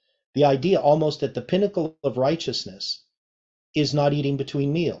presented the idea almost that the pinnacle of righteousness is not eating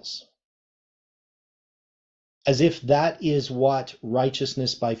between meals, as if that is what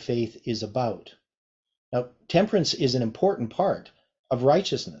righteousness by faith is about. Now, temperance is an important part of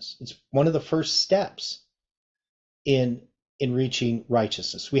righteousness. It's one of the first steps in reaching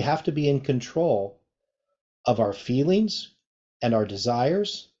righteousness. We have to be in control of our feelings and our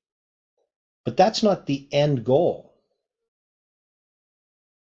desires, but that's not the end goal.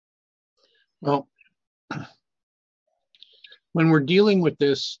 Well, when we're dealing with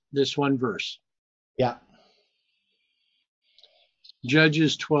this one verse, Yeah.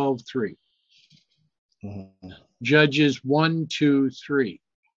 Judges 12:3, Mm-hmm. Judges 1, 2, 3.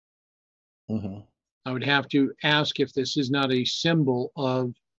 Mm-hmm. I would have to ask if this is not a symbol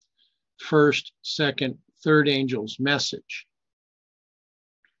of first, second, third angel's message.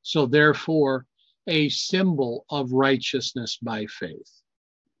 So therefore, a symbol of righteousness by faith.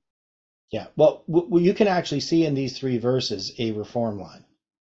 Yeah. Well, you can actually see in these three verses a reform line.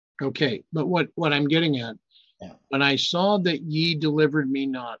 Okay, but what I'm getting at, Yeah. When I saw that ye delivered me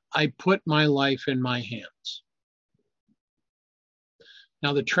not, I put my life in my hands.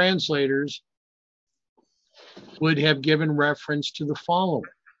 Now the translators would have given reference to the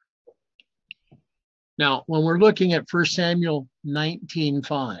following. Now, when we're looking at 1 Samuel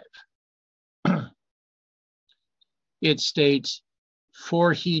 19:5, it states,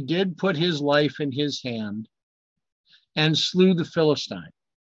 for he did put his life in his hand and slew the Philistine.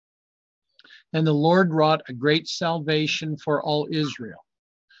 And the Lord wrought a great salvation for all Israel.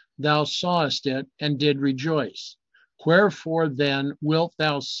 Thou sawest it and did rejoice. Wherefore then wilt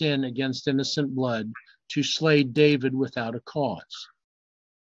thou sin against innocent blood to slay David without a cause?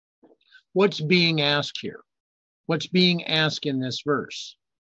 What's being asked here? What's being asked in this verse?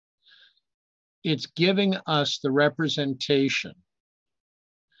 It's giving us the representation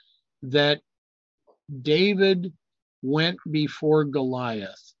that David went before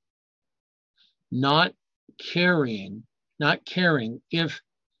Goliath, not caring if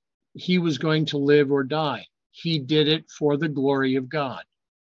he was going to live or die. He did it for the glory of God,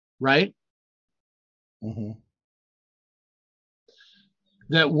 right? Mm-hmm.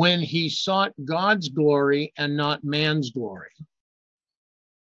 That when he sought God's glory and not man's glory,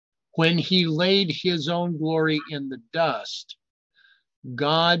 when he laid his own glory in the dust,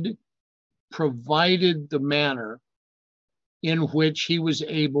 God provided the manner in which he was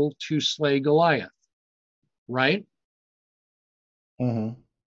able to slay Goliath, right? Mm-hmm.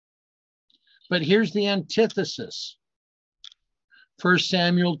 But here's the antithesis. 1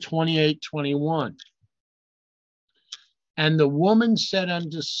 Samuel 28:21. And the woman said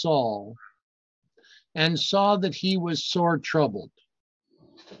unto Saul, and saw that he was sore troubled,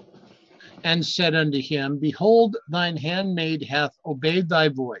 and said unto him, behold, thine handmaid hath obeyed thy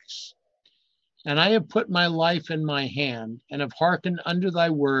voice, and I have put my life in my hand, and have hearkened unto thy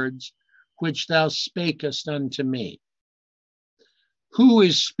words, which thou spakest unto me. Who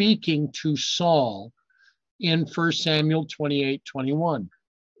is speaking to Saul in 1 Samuel 28:21?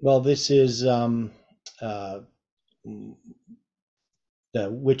 Well, this is the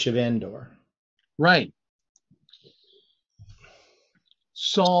Witch of Endor. Right.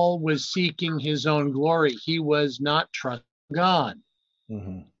 Saul was seeking his own glory. He was not trusting God.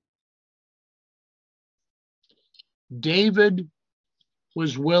 Mm-hmm. David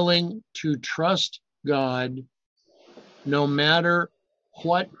was willing to trust God no matter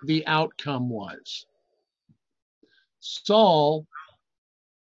what the outcome was. Saul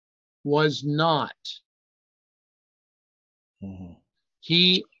was not. Mm-hmm.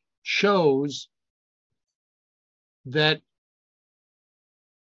 He chose that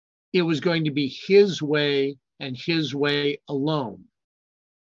It was going to be his way and his way alone.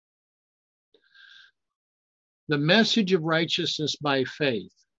 The message of righteousness by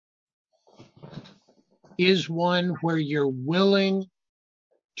faith is one where you're willing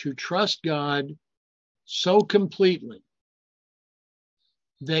to trust God so completely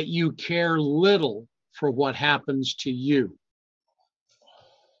that you care little for what happens to you.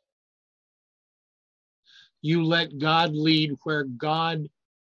 You let God lead where God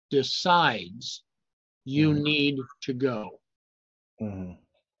decides you need to go. Mm-hmm.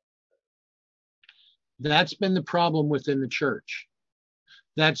 That's been the problem within the church.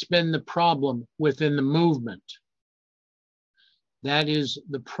 That's been the problem within the movement. That is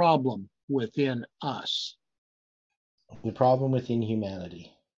the problem within us. The problem within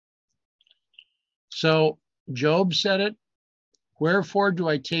humanity. So Job said it, wherefore do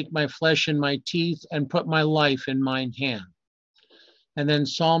I take my flesh in my teeth and put my life in mine hand? And then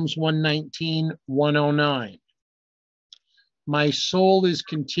Psalms 119, 109. My soul is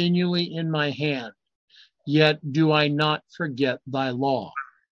continually in my hand, yet do I not forget thy law.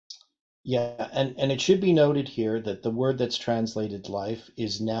 Yeah, and it should be noted here that the word that's translated life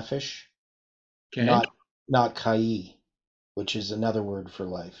is nephesh, Okay. not kai, which is another word for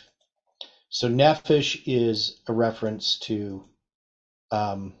life. So nephesh is a reference to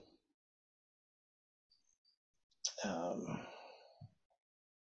how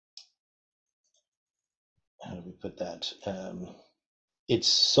do we put that? It's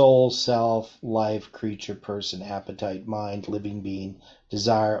soul, self, life, creature, person, appetite, mind, living being,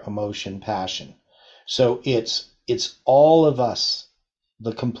 desire, emotion, passion. So it's all of us,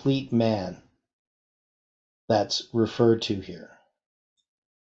 the complete man, that's referred to here.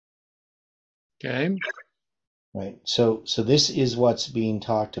 Okay. Right. So this is what's being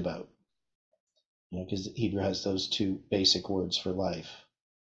talked about. You know, because Hebrew has those two basic words for life.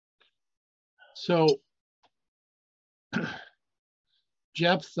 So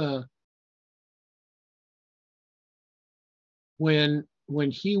Jephthah, when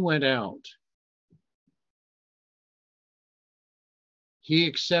he went out, he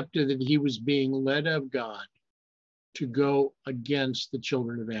accepted that he was being led of God to go against the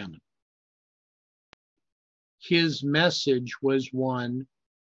children of Ammon. His message was one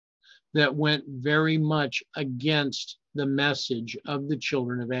that went very much against the message of the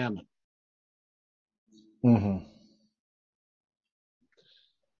children of Ammon. Mm-hmm.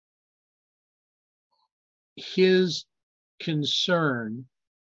 His concern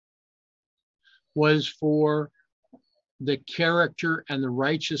was for the character and the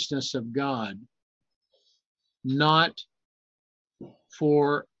righteousness of God, not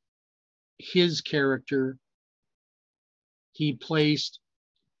for his character. He placed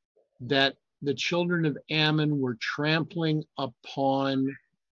that the children of Ammon were trampling upon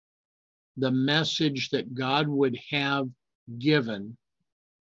the message that God would have given.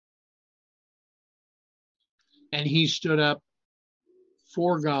 And he stood up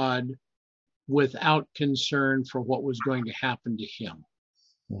for God without concern for what was going to happen to him.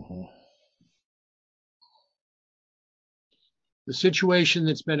 Mm-hmm. The situation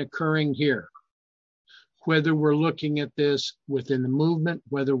that's been occurring here, whether we're looking at this within the movement,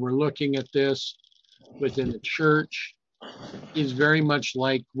 whether we're looking at this within the church, is very much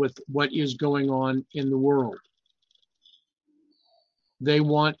like with what is going on in the world. They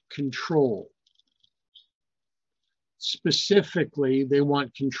want control. Specifically, they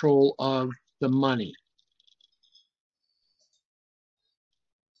want control of the money.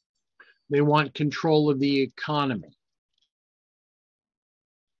 They want control of the economy.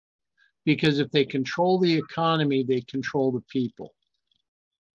 Because if they control the economy, they control the people.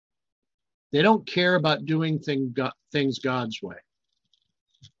 They don't care about doing things God's way.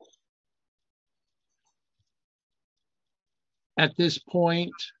 At this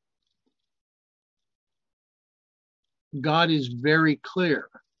point, God is very clear.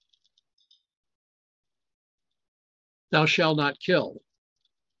 Thou shalt not kill.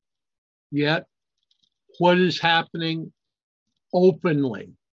 Yet, what is happening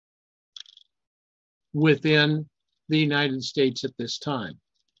openly within the United States at this time?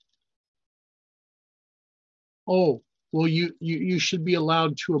 Oh, well, you should be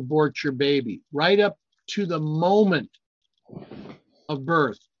allowed to abort your baby right up to the moment of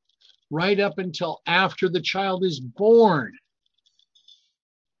birth, right up until after the child is born.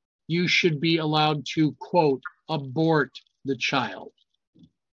 You should be allowed to, quote, abort the child.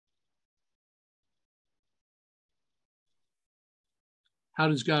 How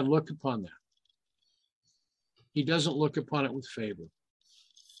does God look upon that? He doesn't look upon it with favor.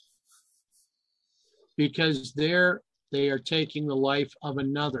 Because there They are taking the life of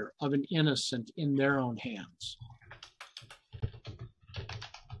another, of an innocent, in their own hands.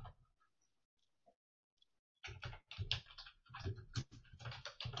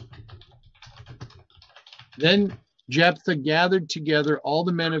 Then Jephthah gathered together all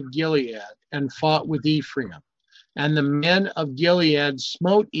the men of Gilead and fought with Ephraim. And the men of Gilead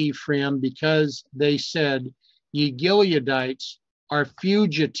smote Ephraim because they said, Ye Gileadites are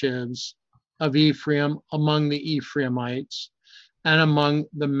fugitives of Ephraim among the Ephraimites and among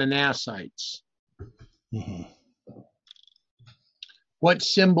the Manassites. Mm-hmm. What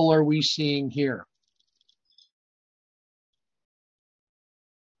symbol are we seeing here?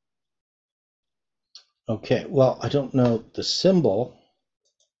 Okay, well, I don't know the symbol.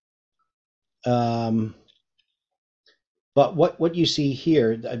 But what you see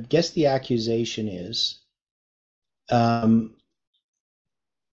here, I guess the accusation is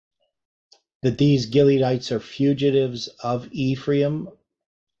that these Gileadites are fugitives of Ephraim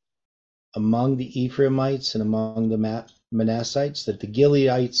among the Ephraimites and among the Manassites, that the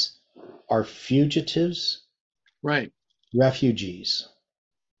Gileadites are fugitives, Right. refugees.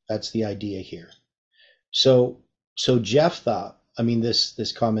 That's the idea here. So Jephthah, I mean,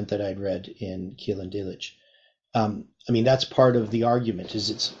 this comment that I'd read in Keelan Delitzsch, I mean, that's part of the argument, is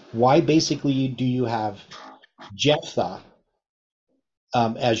it's why basically do you have Jephthah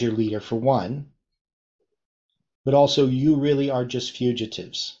as your leader, for one, but also you really are just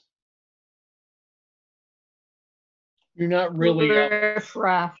fugitives. You're not really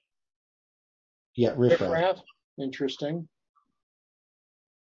Riffraff. Yeah, riffraff. riffraff. Interesting.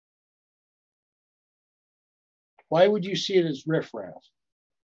 Why would you see it as riffraff?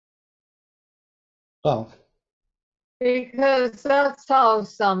 Well, Because that's how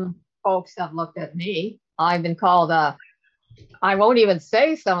some folks have looked at me. I've been called I won't even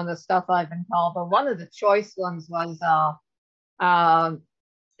say some of the stuff I've been called, but one of the choice ones was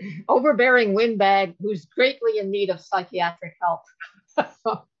overbearing windbag who's greatly in need of psychiatric help.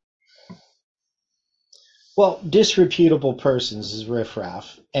 well, disreputable persons is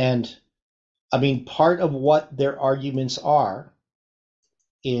riffraff. And I mean, part of what their arguments are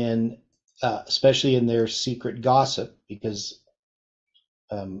in especially in their secret gossip, because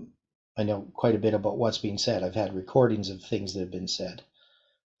I know quite a bit about what's being said. I've had recordings of things that have been said.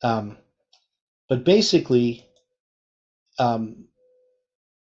 But basically, when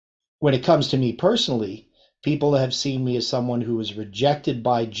it comes to me personally, people have seen me as someone who was rejected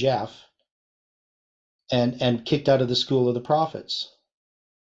by Jeff and kicked out of the school of the prophets.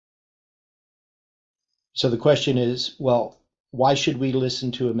 So the question is, well, why should we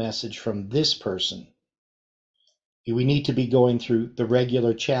listen to a message from this person? We need to be going through the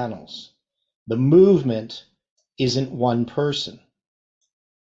regular channels. The movement isn't one person.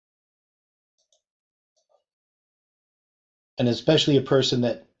 And especially a person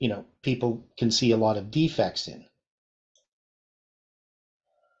that, you know, people can see a lot of defects in.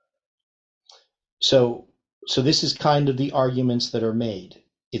 So this is kind of the arguments that are made.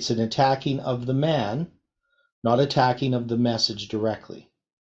 It's an attacking of the man, not attacking of the message directly.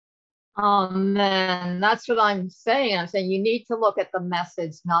 Man, that's what I'm saying. I'm saying you need to look at the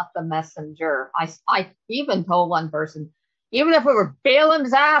message, not the messenger. I even told one person, even if it were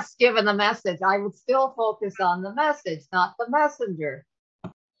Balaam's ass given the message, I would still focus on the message, not the messenger.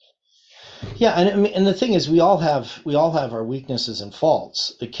 Yeah, and the thing is, we all have our weaknesses and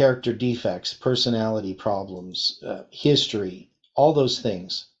faults, the character defects, personality problems, history, all those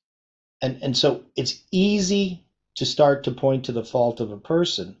things. And so it's easy to start to point to the fault of a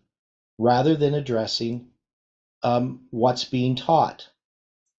person rather than addressing what's being taught.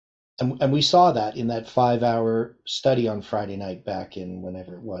 And we saw that in that 5-hour study on Friday night back in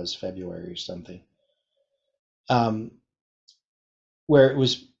whenever it was, February or something, where it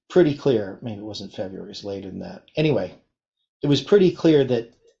was pretty clear, maybe it wasn't February, it was later than that. Anyway, it was pretty clear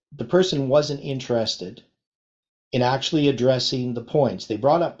that the person wasn't interested in actually addressing the points. They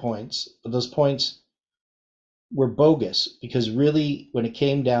brought up points, but those points were bogus, because really, when it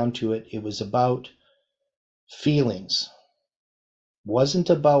came down to it, it was about feelings. It wasn't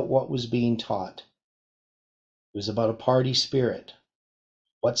about what was being taught. It was about a party spirit.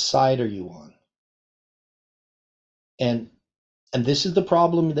 What side are you on? And this is the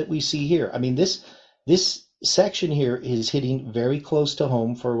problem that we see here. I mean, this section here is hitting very close to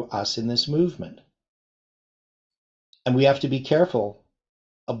home for us in this movement. And we have to be careful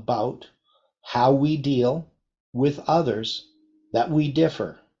about how we deal with others that we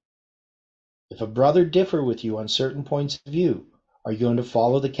differ. If a brother differ with you on certain points of view, are you going to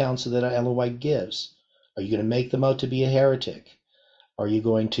follow the counsel that Ellen White gives? Are you going to make them out to be a heretic? Are you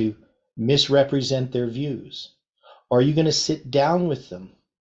going to misrepresent their views? Or are you going to sit down with them?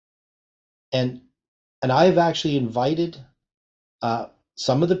 And I've actually invited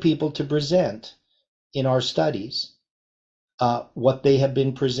some of the people to present in our studies what they have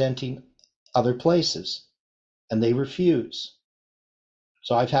been presenting other places, and they refuse.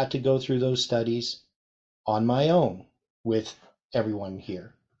 So I've had to go through those studies on my own with everyone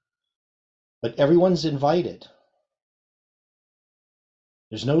here. But everyone's invited.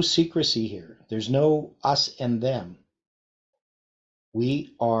 There's no secrecy here. There's no us and them.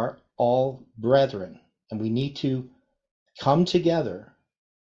 We are all brethren, and we need to come together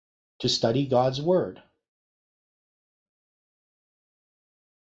to study God's word,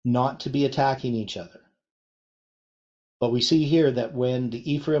 not to be attacking each other. But we see here that when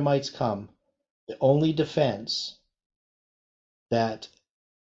the Ephraimites come, the only defense that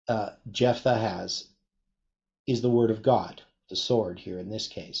Jephthah has is the word of God, the sword here in this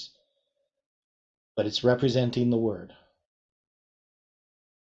case. But it's representing the word.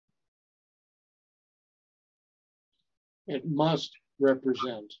 It must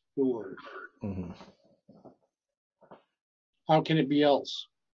represent the word. Mm-hmm. How can it be else?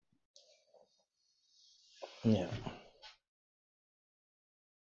 Yeah.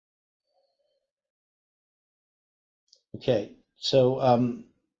 Okay, so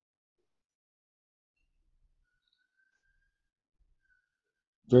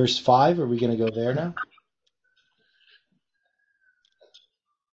verse 5, are we going to go there now?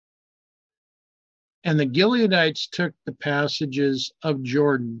 And the Gileadites took the passages of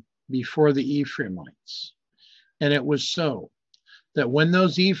Jordan before the Ephraimites. And it was so that when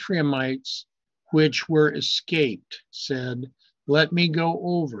those Ephraimites which were escaped said, "Let me go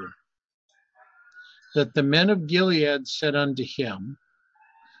over," that the men of Gilead said unto him,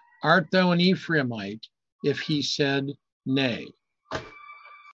 "Art thou an Ephraimite?" If he said, "Nay."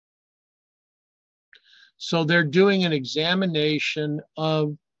 So they're doing an examination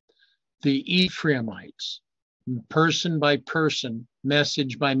of the Ephraimites, person by person,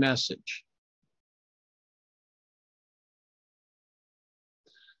 message by message.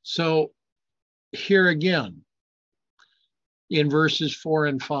 So here again, in verses 4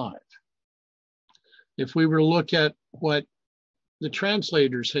 and 5, if we were to look at what the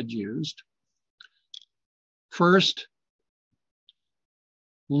translators had used, first,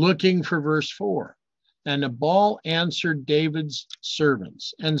 looking for verse 4. And Nabal answered David's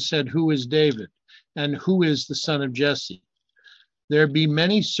servants and said, "Who is David? And who is the son of Jesse? There be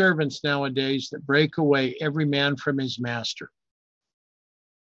many servants nowadays that break away every man from his master."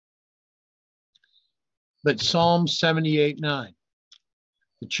 But Psalm 78:9,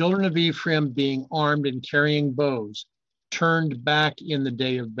 the children of Ephraim, being armed and carrying bows, turned back in the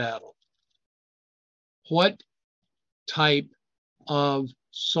day of battle. What type of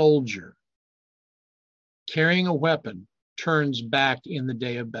soldier carrying a weapon turns back in the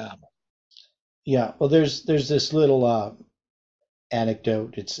day of battle? Yeah, well, there's this little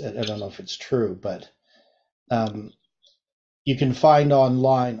anecdote. I don't know if it's true, but you can find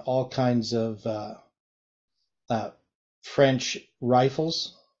online all kinds of French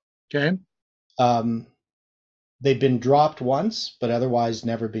rifles. Okay. They've been dropped once, but otherwise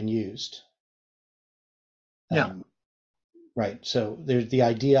never been used. Yeah. Right. So there's the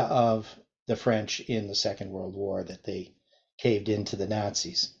idea of the French in the Second World War, that they caved into the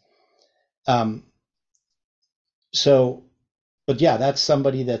Nazis. But yeah, that's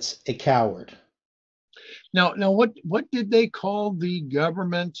somebody that's a coward. Now, what did they call the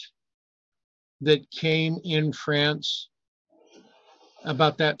government that came in France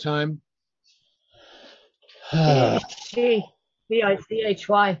about that time? Vichy.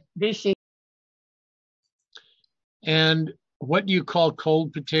 Vichy. Vichy. And what do you call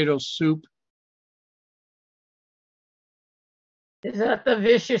cold potato soup? Is that the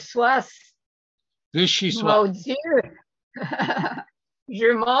vichyssoise? Vichyssoise. Mon Dieu.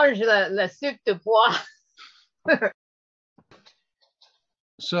 Je mange la soupe de pois.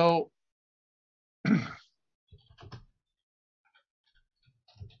 So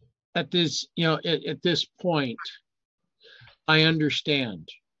at this point, I understand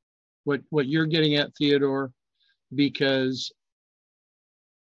what you're getting at, Theodore, because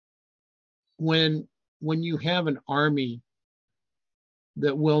when you have an army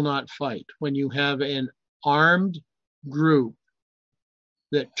that will not fight, when you have an armed group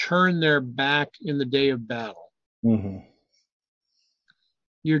that turn their back in the day of battle, mm-hmm.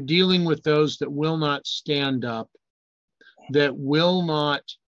 You're dealing with those that will not stand up, that will not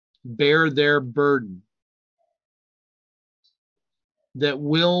bear their burden, that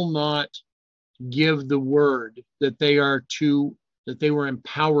will not give the word that they were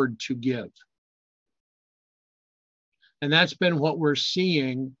empowered to give. And that's been what we're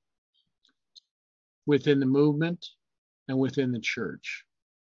seeing within the movement and within the church.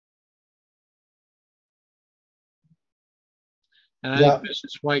 And I think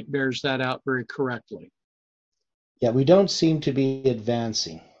Mrs. White bears that out very correctly. Yeah, we don't seem to be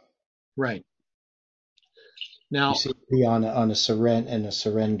advancing. Right. Now, we seem to be on a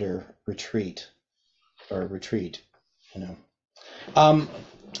surrender retreat, or retreat, you know.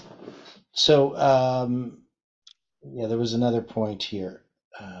 Yeah, there was another point here.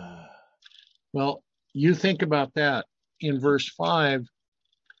 Well, you think about that. In verse 5,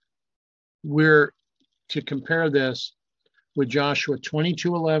 we're to compare this with Joshua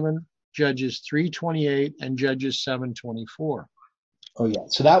 22:11, Judges 3:28, and Judges 7:24. Oh yeah,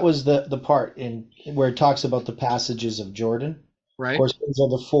 so that was the part in where it talks about the passages of Jordan. Right. Of course, those are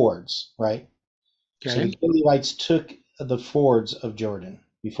the fords, right? Okay. So the Israelites took the fords of Jordan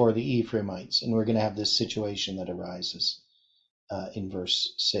before the Ephraimites, and we're going to have this situation that arises in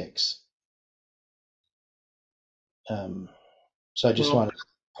verse 6. So I just want to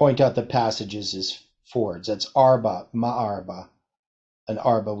point out the passages as fords. That's Arba, Ma'arba. And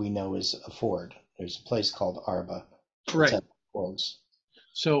Arba we know is a ford. There's a place called Arba. Right. Fords.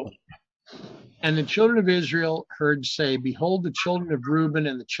 So, and the children of Israel heard say, behold, the children of Reuben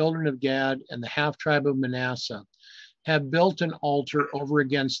and the children of Gad and the half tribe of Manasseh have built an altar over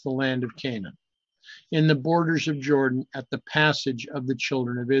against the land of Canaan, in the borders of Jordan, at the passage of the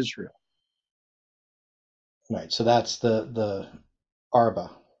children of Israel. Right, so that's the Arba,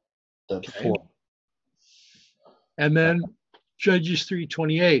 the ford. And then Judges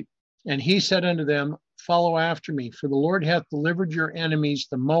 3:28, and he said unto them, follow after me, for the Lord hath delivered your enemies,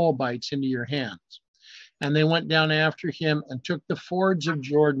 the Moabites, into your hands. And they went down after him and took the fords of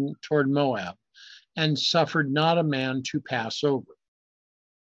Jordan toward Moab, and suffered not a man to pass over.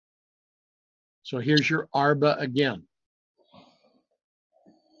 So here's your Arba again.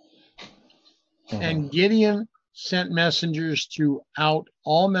 And Gideon sent messengers throughout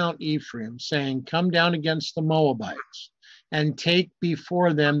all Mount Ephraim, saying, come down against the Moabites, and take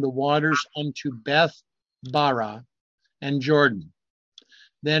before them the waters unto Beth Bara and Jordan.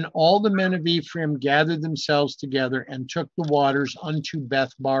 Then all the men of Ephraim gathered themselves together and took the waters unto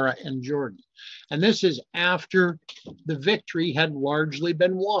Beth Bara and Jordan. And this is after the victory had largely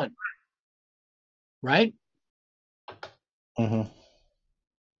been won. Right? Mm-hmm.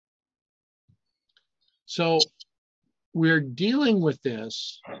 So we're dealing with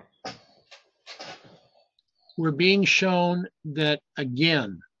this. We're being shown that,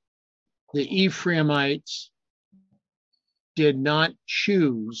 again, the Ephraimites did not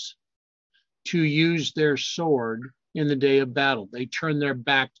choose to use their sword in the day of battle. They turned their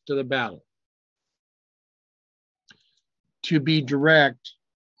back to the battle. To be direct,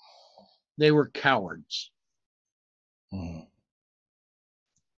 they were cowards. Mm-hmm.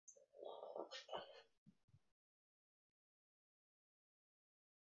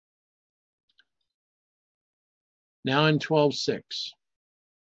 Now in 12:6.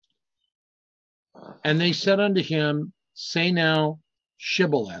 And they said unto him, say now,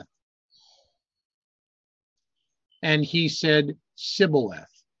 Shibboleth. And he said,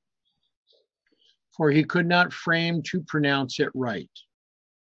 Sibboleth, for he could not frame to pronounce it right.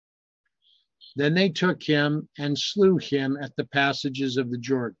 Then they took him and slew him at the passages of the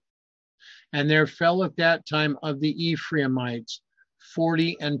Jordan. And there fell at that time of the Ephraimites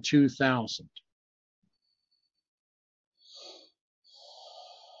 42,000.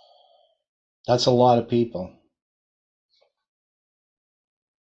 That's a lot of people.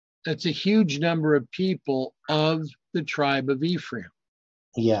 That's a huge number of people of the tribe of Ephraim.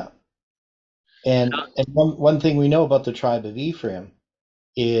 Yeah. And one thing we know about the tribe of Ephraim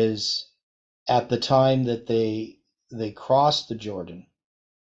is at the time that they crossed the Jordan,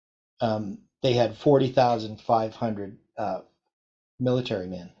 they had 40,500 military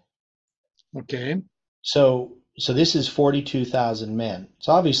men. Okay. So this is 42,000 men.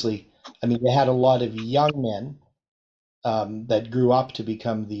 So obviously, I mean, they had a lot of young men that grew up to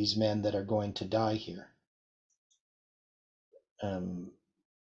become these men that are going to die here.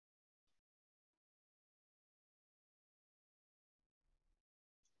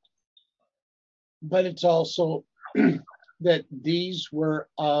 But it's also that these were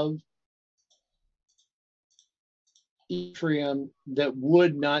of Ephraim that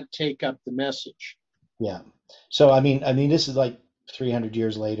would not take up the message. Yeah. So I mean, this is like 300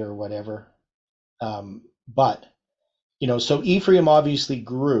 years later or whatever. But so Ephraim obviously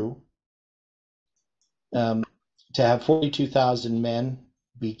grew to have 42,000 men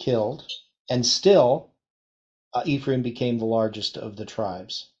be killed, and still Ephraim became the largest of the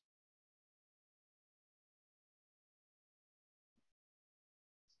tribes.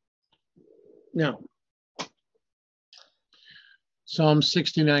 Now, Psalm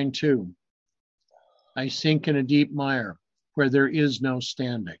 69:2. I sink in a deep mire where there is no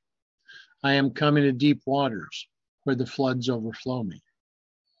standing. I am come into deep waters where the floods overflow me.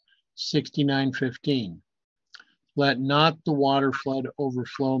 69:15. Let not the water flood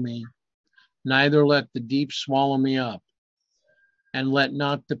overflow me, neither let the deep swallow me up, and let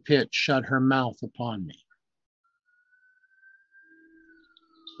not the pit shut her mouth upon me.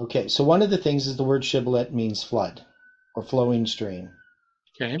 Okay, so one of the things is the word shibboleth means flood or flowing stream.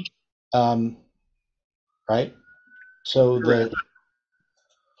 Okay. Right? So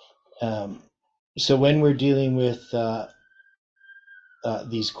so when we're dealing with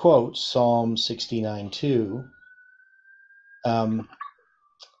these quotes, Psalm 69:2,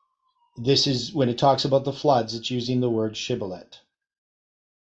 this is when it talks about the floods, it's using the word shibboleth,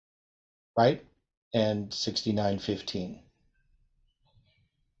 right? And 69:15.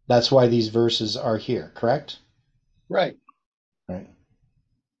 That's why these verses are here, correct? Right. Right.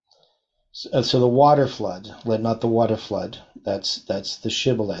 So the water flood, let not the water flood. That's the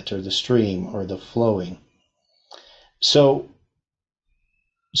shibboleth or the stream or the flowing. So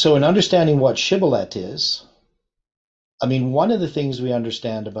in understanding what shibboleth is, I mean, one of the things we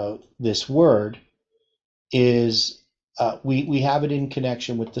understand about this word is we have it in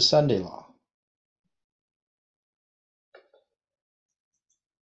connection with the Sunday law.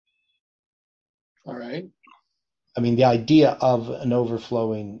 All right. I mean, the idea of an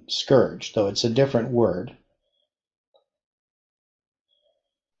overflowing scourge, though it's a different word.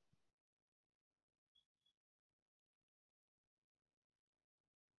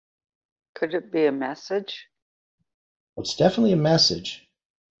 Could it be a message? Well, it's definitely a message.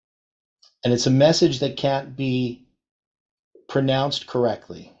 And it's a message that can't be pronounced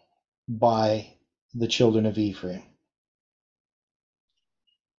correctly by the children of Ephraim.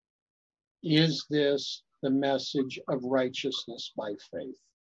 Is this the message of righteousness by faith?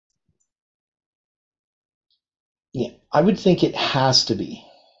 Yeah, I would think it has to be.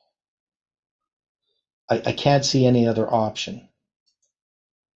 I can't see any other option.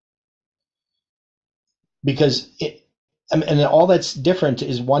 Because and all that's different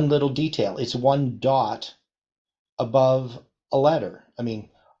is one little detail. It's one dot above a letter. I mean,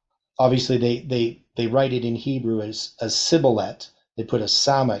 obviously they write it in Hebrew as sibboleth. They put a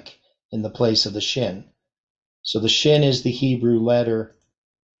samak in the place of the shin. So the shin is the Hebrew letter.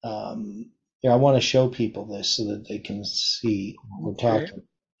 Here, I want to show people this so that they can see what we're Okay. talking.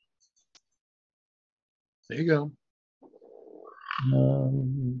 There you go.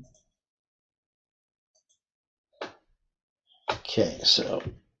 Okay, so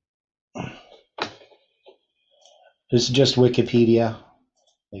this is just Wikipedia.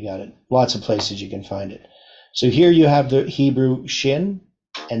 They got it. Lots of places you can find it. So here you have the Hebrew shin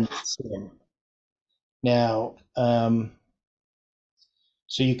and sin. Now,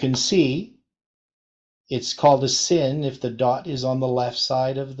 so you can see it's called a sin if the dot is on the left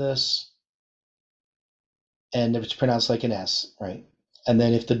side of this, and if it's pronounced like an S, right? And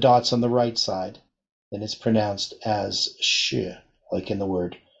then if the dot's on the right side, then it's pronounced as sh, like in the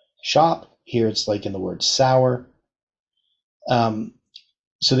word shop. Here it's like in the word sour. So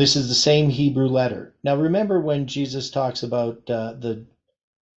this is the same Hebrew letter. Now remember when Jesus talks about the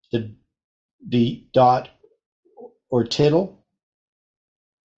dot or tittle,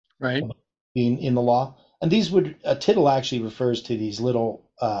 Right. being in the law, and a tittle actually refers to these little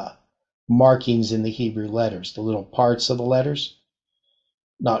markings in the Hebrew letters, the little parts of the letters.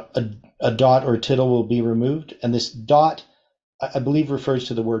 Not a dot or tittle will be removed, and this dot, I believe, refers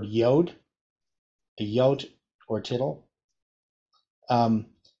to the word yod, a yod or tittle. And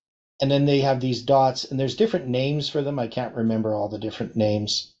then they have these dots, and there's different names for them. I can't remember all the different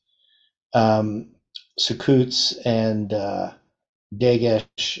names. Sukuts and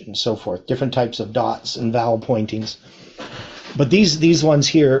Dagesh and so forth, different types of dots and vowel pointings. But these ones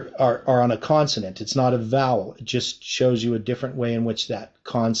here are on a consonant. It's not a vowel. It just shows you a different way in which that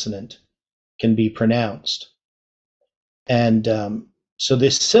consonant can be pronounced. And so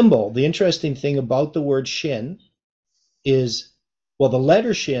this symbol, the interesting thing about the word shin is, well, the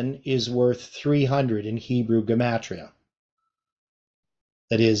letter shin is worth 300 in Hebrew gematria.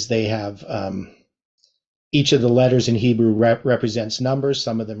 That is, they have each of the letters in Hebrew represents numbers.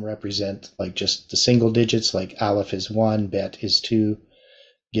 Some of them represent like just the single digits, like Aleph is 1, Bet is 2,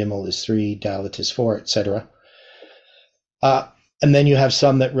 Gimel is 3, Dalet is 4, etc. And then you have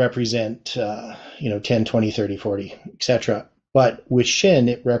some that represent 10, 20, 30, 40, etc. But with Shin,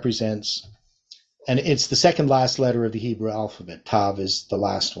 it represents, and it's the second last letter of the Hebrew alphabet. Tav is the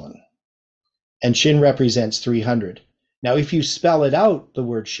last one. And Shin represents 300. Now, if you spell it out, the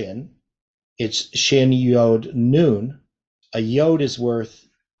word Shin, it's Shin, Yod, Nun. A Yod is worth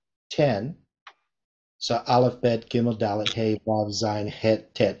 10. So Aleph, Bet, Gimel, Dalet, Hey, Vav, Zayin,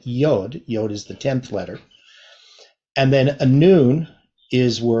 Het, Tet, Yod. Yod is the 10th letter. And then a Nun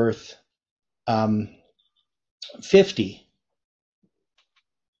is worth 50.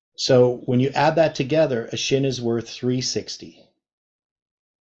 So when you add that together, a Shin is worth 360.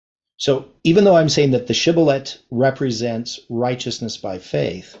 So even though I'm saying that the Shibboleth represents righteousness by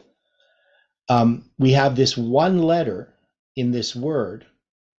faith, we have this one letter in this word,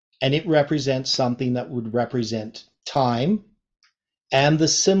 and it represents something that would represent time and the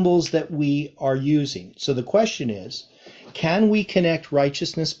symbols that we are using. So the question is, can we connect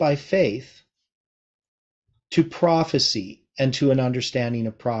righteousness by faith to prophecy and to an understanding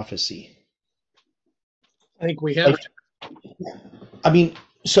of prophecy? I think we have to. I mean,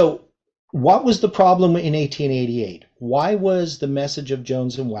 so what was the problem in 1888? Why was the message of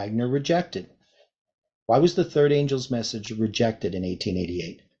Jones and Wagner rejected? Why was the third angel's message rejected in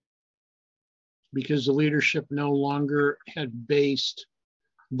 1888? Because the leadership no longer had based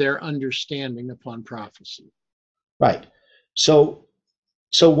their understanding upon prophecy. Right. So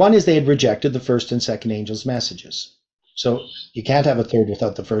one is they had rejected the first and second angel's messages. So you can't have a third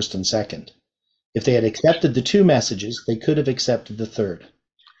without the first and second. If they had accepted the two messages, they could have accepted the third.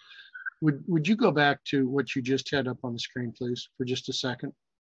 Would you go back to what you just had up on the screen, please, for just a second?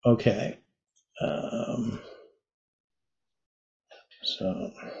 Okay.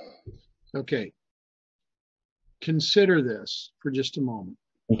 Okay. Consider this for just a moment.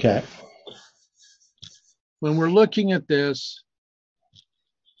 Okay. When we're looking at this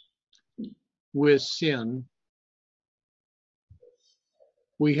with sin,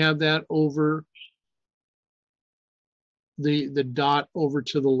 we have that over the dot over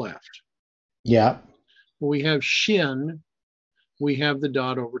to the left. Yeah. When we have shin, we have the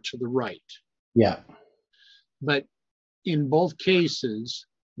dot over to the right. Yeah. But in both cases,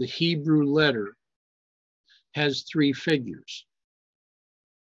 the Hebrew letter has three figures.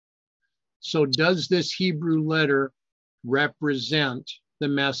 So does this Hebrew letter represent the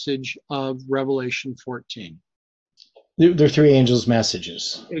message of Revelation 14? They're three angels'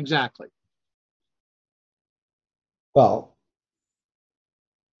 messages. Exactly. Well,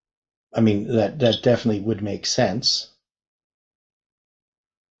 I mean, that definitely would make sense.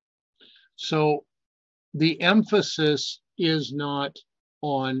 So the emphasis is not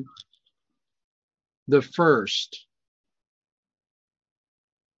on the first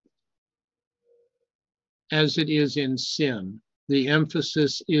as it is in sin. The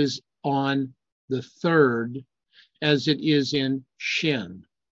emphasis is on the third as it is in shin.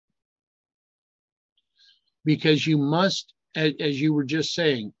 Because you must, as you were just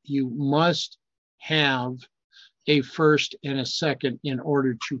saying, you must have a first and a second in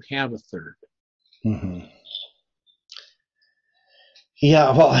order to have a third. Mm-hmm.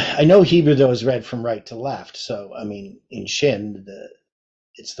 Yeah, well, I know Hebrew, though, is read from right to left. So, I mean, in Shin,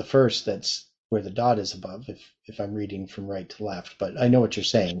 it's the first that's where the dot is above, if I'm reading from right to left. But I know what you're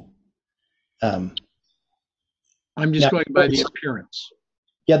saying. I'm just going by the appearance.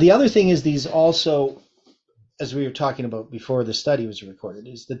 Yeah, the other thing is these also, as we were talking about before the study was recorded,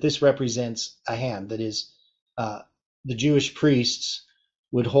 is that this represents a hand. That is, the Jewish priests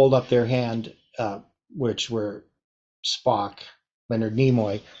would hold up their hand, which were Spock, Leonard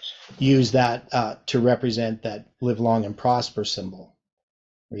Nimoy, used that to represent that live long and prosper symbol,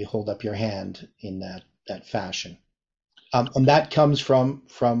 where you hold up your hand in that fashion. And that comes from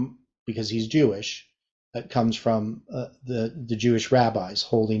because he's Jewish, that comes from the Jewish rabbis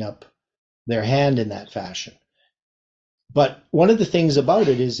holding up their hand in that fashion. But one of the things about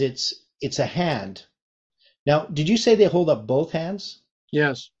it is it's a hand. Now, did you say they hold up both hands?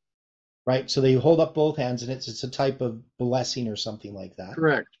 Yes. Right, so they hold up both hands, and it's a type of blessing or something like that.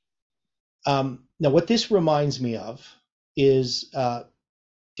 Correct. Now, what this reminds me of is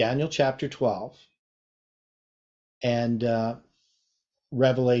Daniel chapter 12 and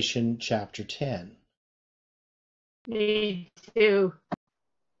Revelation chapter 10. Me too.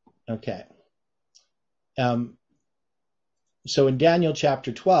 Okay. So in Daniel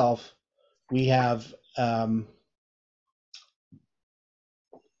chapter 12, we have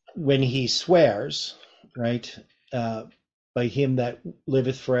when he swears, right, by him that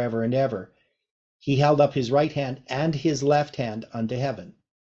liveth forever and ever, he held up his right hand and his left hand unto heaven.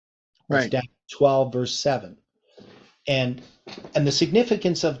 That's Right. Daniel 12, verse 7. And the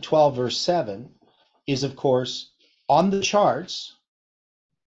significance of 12, verse 7 is, of course, on the charts,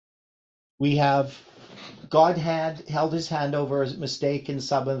 we have God had held his hand over a mistake in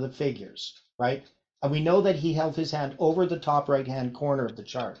some of the figures, right? And we know that he held his hand over the top right-hand corner of the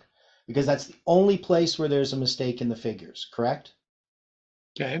chart because that's the only place where there's a mistake in the figures, correct?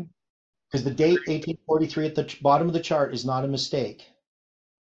 Okay. Because the date 1843 at the bottom of the chart is not a mistake.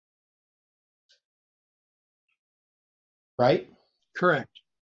 Right? Correct.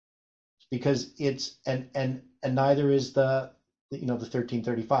 Because it's and neither is the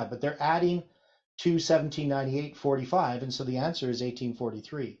 1335, but they're adding to 1798-45, and so the answer is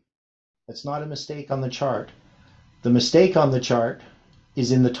 1843. That's not a mistake on the chart. The mistake on the chart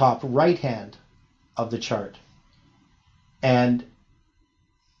is in the top right hand of the chart, and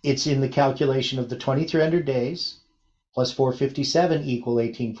it's in the calculation of the 2300 days plus 457 equal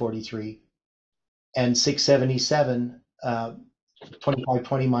 1843, and 677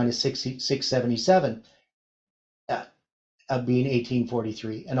 2520 minus 677 being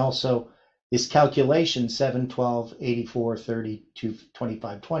 1843, and also this calculation 7, 12, 84, 30 to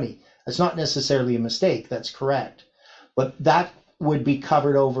 2520. That's not necessarily a mistake. That's correct, but that would be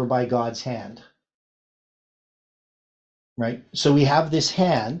covered over by God's hand, right? So we have this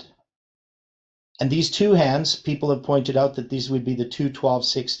hand, and these two hands, people have pointed out that these would be the two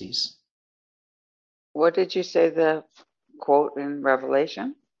 1260s. What did you say the quote in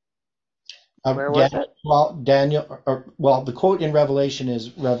Revelation? Where was it? Well, the quote in Revelation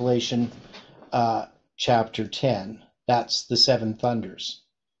is Revelation chapter 10. That's the seven thunders.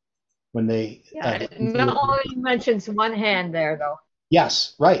 When they... Not only mentions one hand there, though.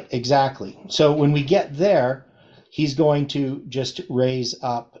 Yes, right, exactly. So when we get there, he's going to just raise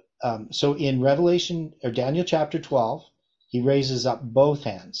up. So in Revelation, or Daniel chapter 12, he raises up both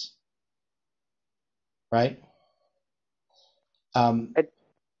hands. Right?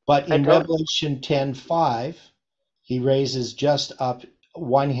 But in Revelation 10:5, he raises just up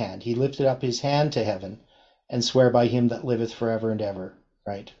one hand. He lifted up his hand to heaven and swear by him that liveth forever and ever.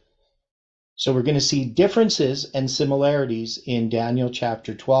 Right? So we're going to see differences and similarities in Daniel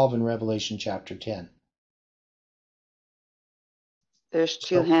chapter 12 and Revelation chapter 10. There's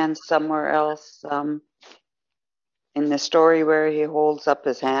two hands somewhere else in the story where he holds up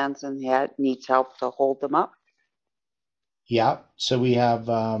his hands and he needs help to hold them up. Yeah, so we have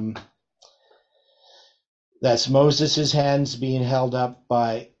that's Moses' hands being held up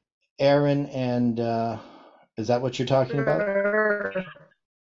by Aaron and is that what you're talking about?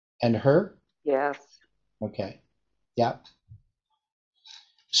 And her? Yes. Okay. Yeah.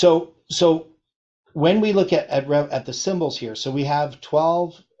 So when we look at the symbols here, so we have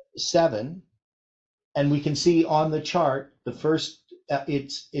 12:7, and we can see on the chart the first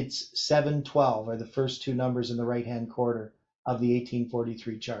it's 7:12 are the first two numbers in the right hand corner of the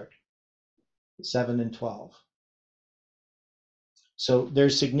 1843 chart. 7 and 12. So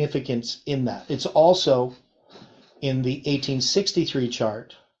there's significance in that. It's also in the 1863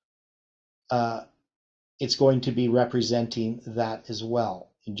 chart. It's going to be representing that as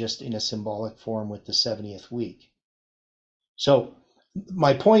well, just in a symbolic form with the 70th week. So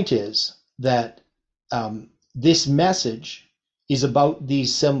my point is that this message is about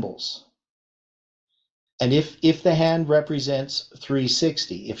these symbols. And if the hand represents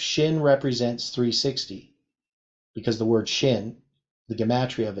 360, if Shin represents 360, because the word Shin, the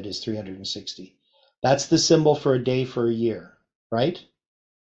gematria of it is 360, that's the symbol for a day for a year, right?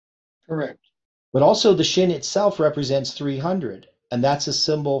 Correct. But also the Shin itself represents 300, and that's a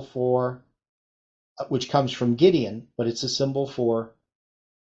symbol for, which comes from Gideon, but it's a symbol for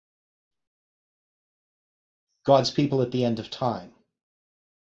God's people at the end of time.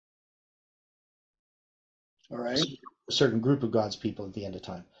 All right. A certain group of God's people at the end of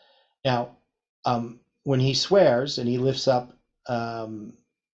time. Now, when he swears and he lifts up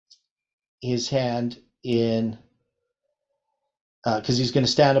his hand in, because he's going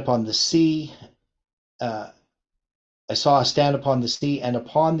to stand upon the sea. I saw a stand upon the sea and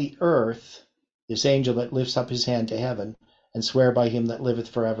upon the earth, this angel that lifts up his hand to heaven and swear by him that liveth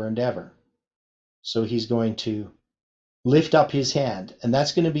forever and ever. So he's going to lift up his hand, and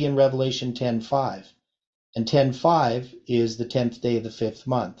that's going to be in Revelation 10:5. And 10:5 is the 10th day of the 5th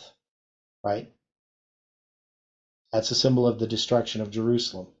month, right? That's a symbol of the destruction of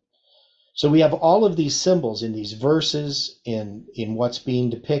Jerusalem. So we have all of these symbols in these verses, in what's being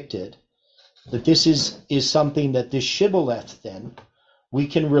depicted, that this is something that this shibboleth then, we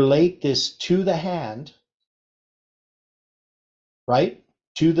can relate this to the hand, right?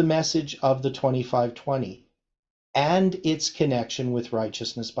 To the message of the 2520 and its connection with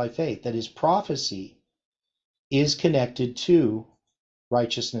righteousness by faith. That is, prophecy is connected to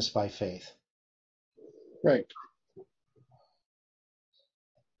righteousness by faith. Right.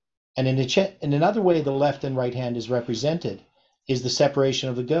 And in another way the left and right hand is represented is the separation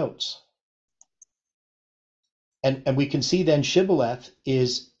of the goats. And we can see then Shibboleth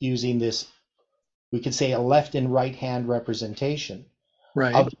is using this, we could say, a left and right hand representation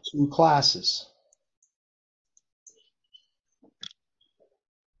Right. of the two classes.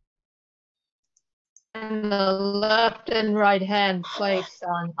 And the left and right hand place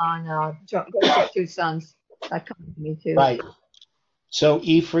on Joseph's two sons. That comes to me too. Right. So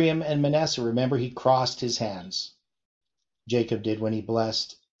Ephraim and Manasseh, remember he crossed his hands. Jacob did when he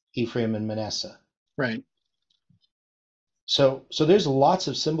blessed Ephraim and Manasseh. Right. So there's lots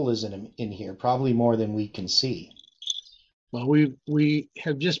of symbolism in here, probably more than we can see. Well, we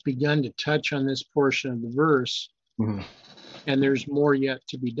have just begun to touch on this portion of the verse, Mm-hmm. and there's more yet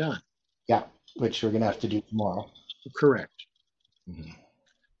to be done. Yeah, which we're going to have to do tomorrow. Correct. Mm-hmm.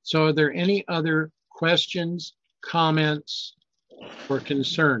 So are there any other questions, comments, or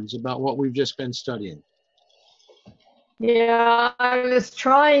concerns about what we've just been studying? Yeah, I was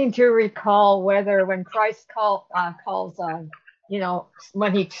trying to recall whether when Christ calls,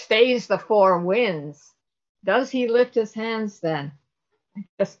 when he stays the four winds, does he lift his hands then? I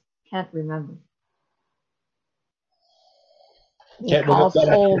just can't remember. Okay, we'll look that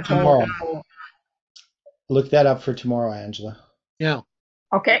up for tomorrow. Look that up for tomorrow, Angela. Yeah.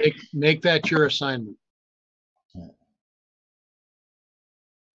 Okay. Make that your assignment. Yeah.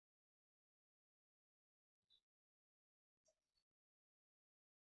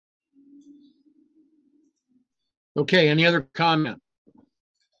 Okay, any other comment?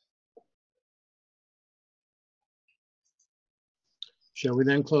 Shall we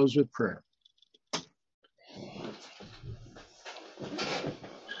then close with prayer?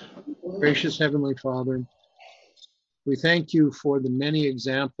 Gracious Heavenly Father, we thank you for the many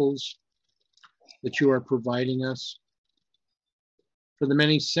examples that you are providing us, for the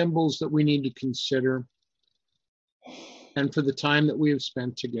many symbols that we need to consider, and for the time that we have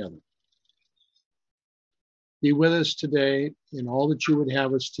spent together. Be with us today in all that you would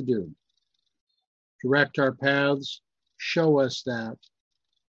have us to do. Direct our paths, show us that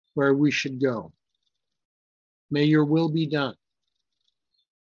where we should go. May your will be done.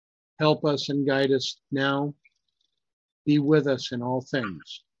 Help us and guide us now. Be with us in all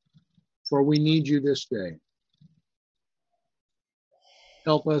things, for we need you this day.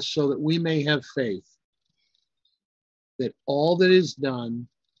 Help us so that we may have faith that all that is done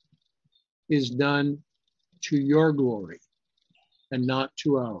to your glory and not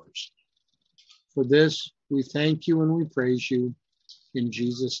to ours. For this, we thank you and we praise you in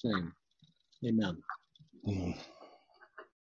Jesus' name. Amen. Mm-hmm.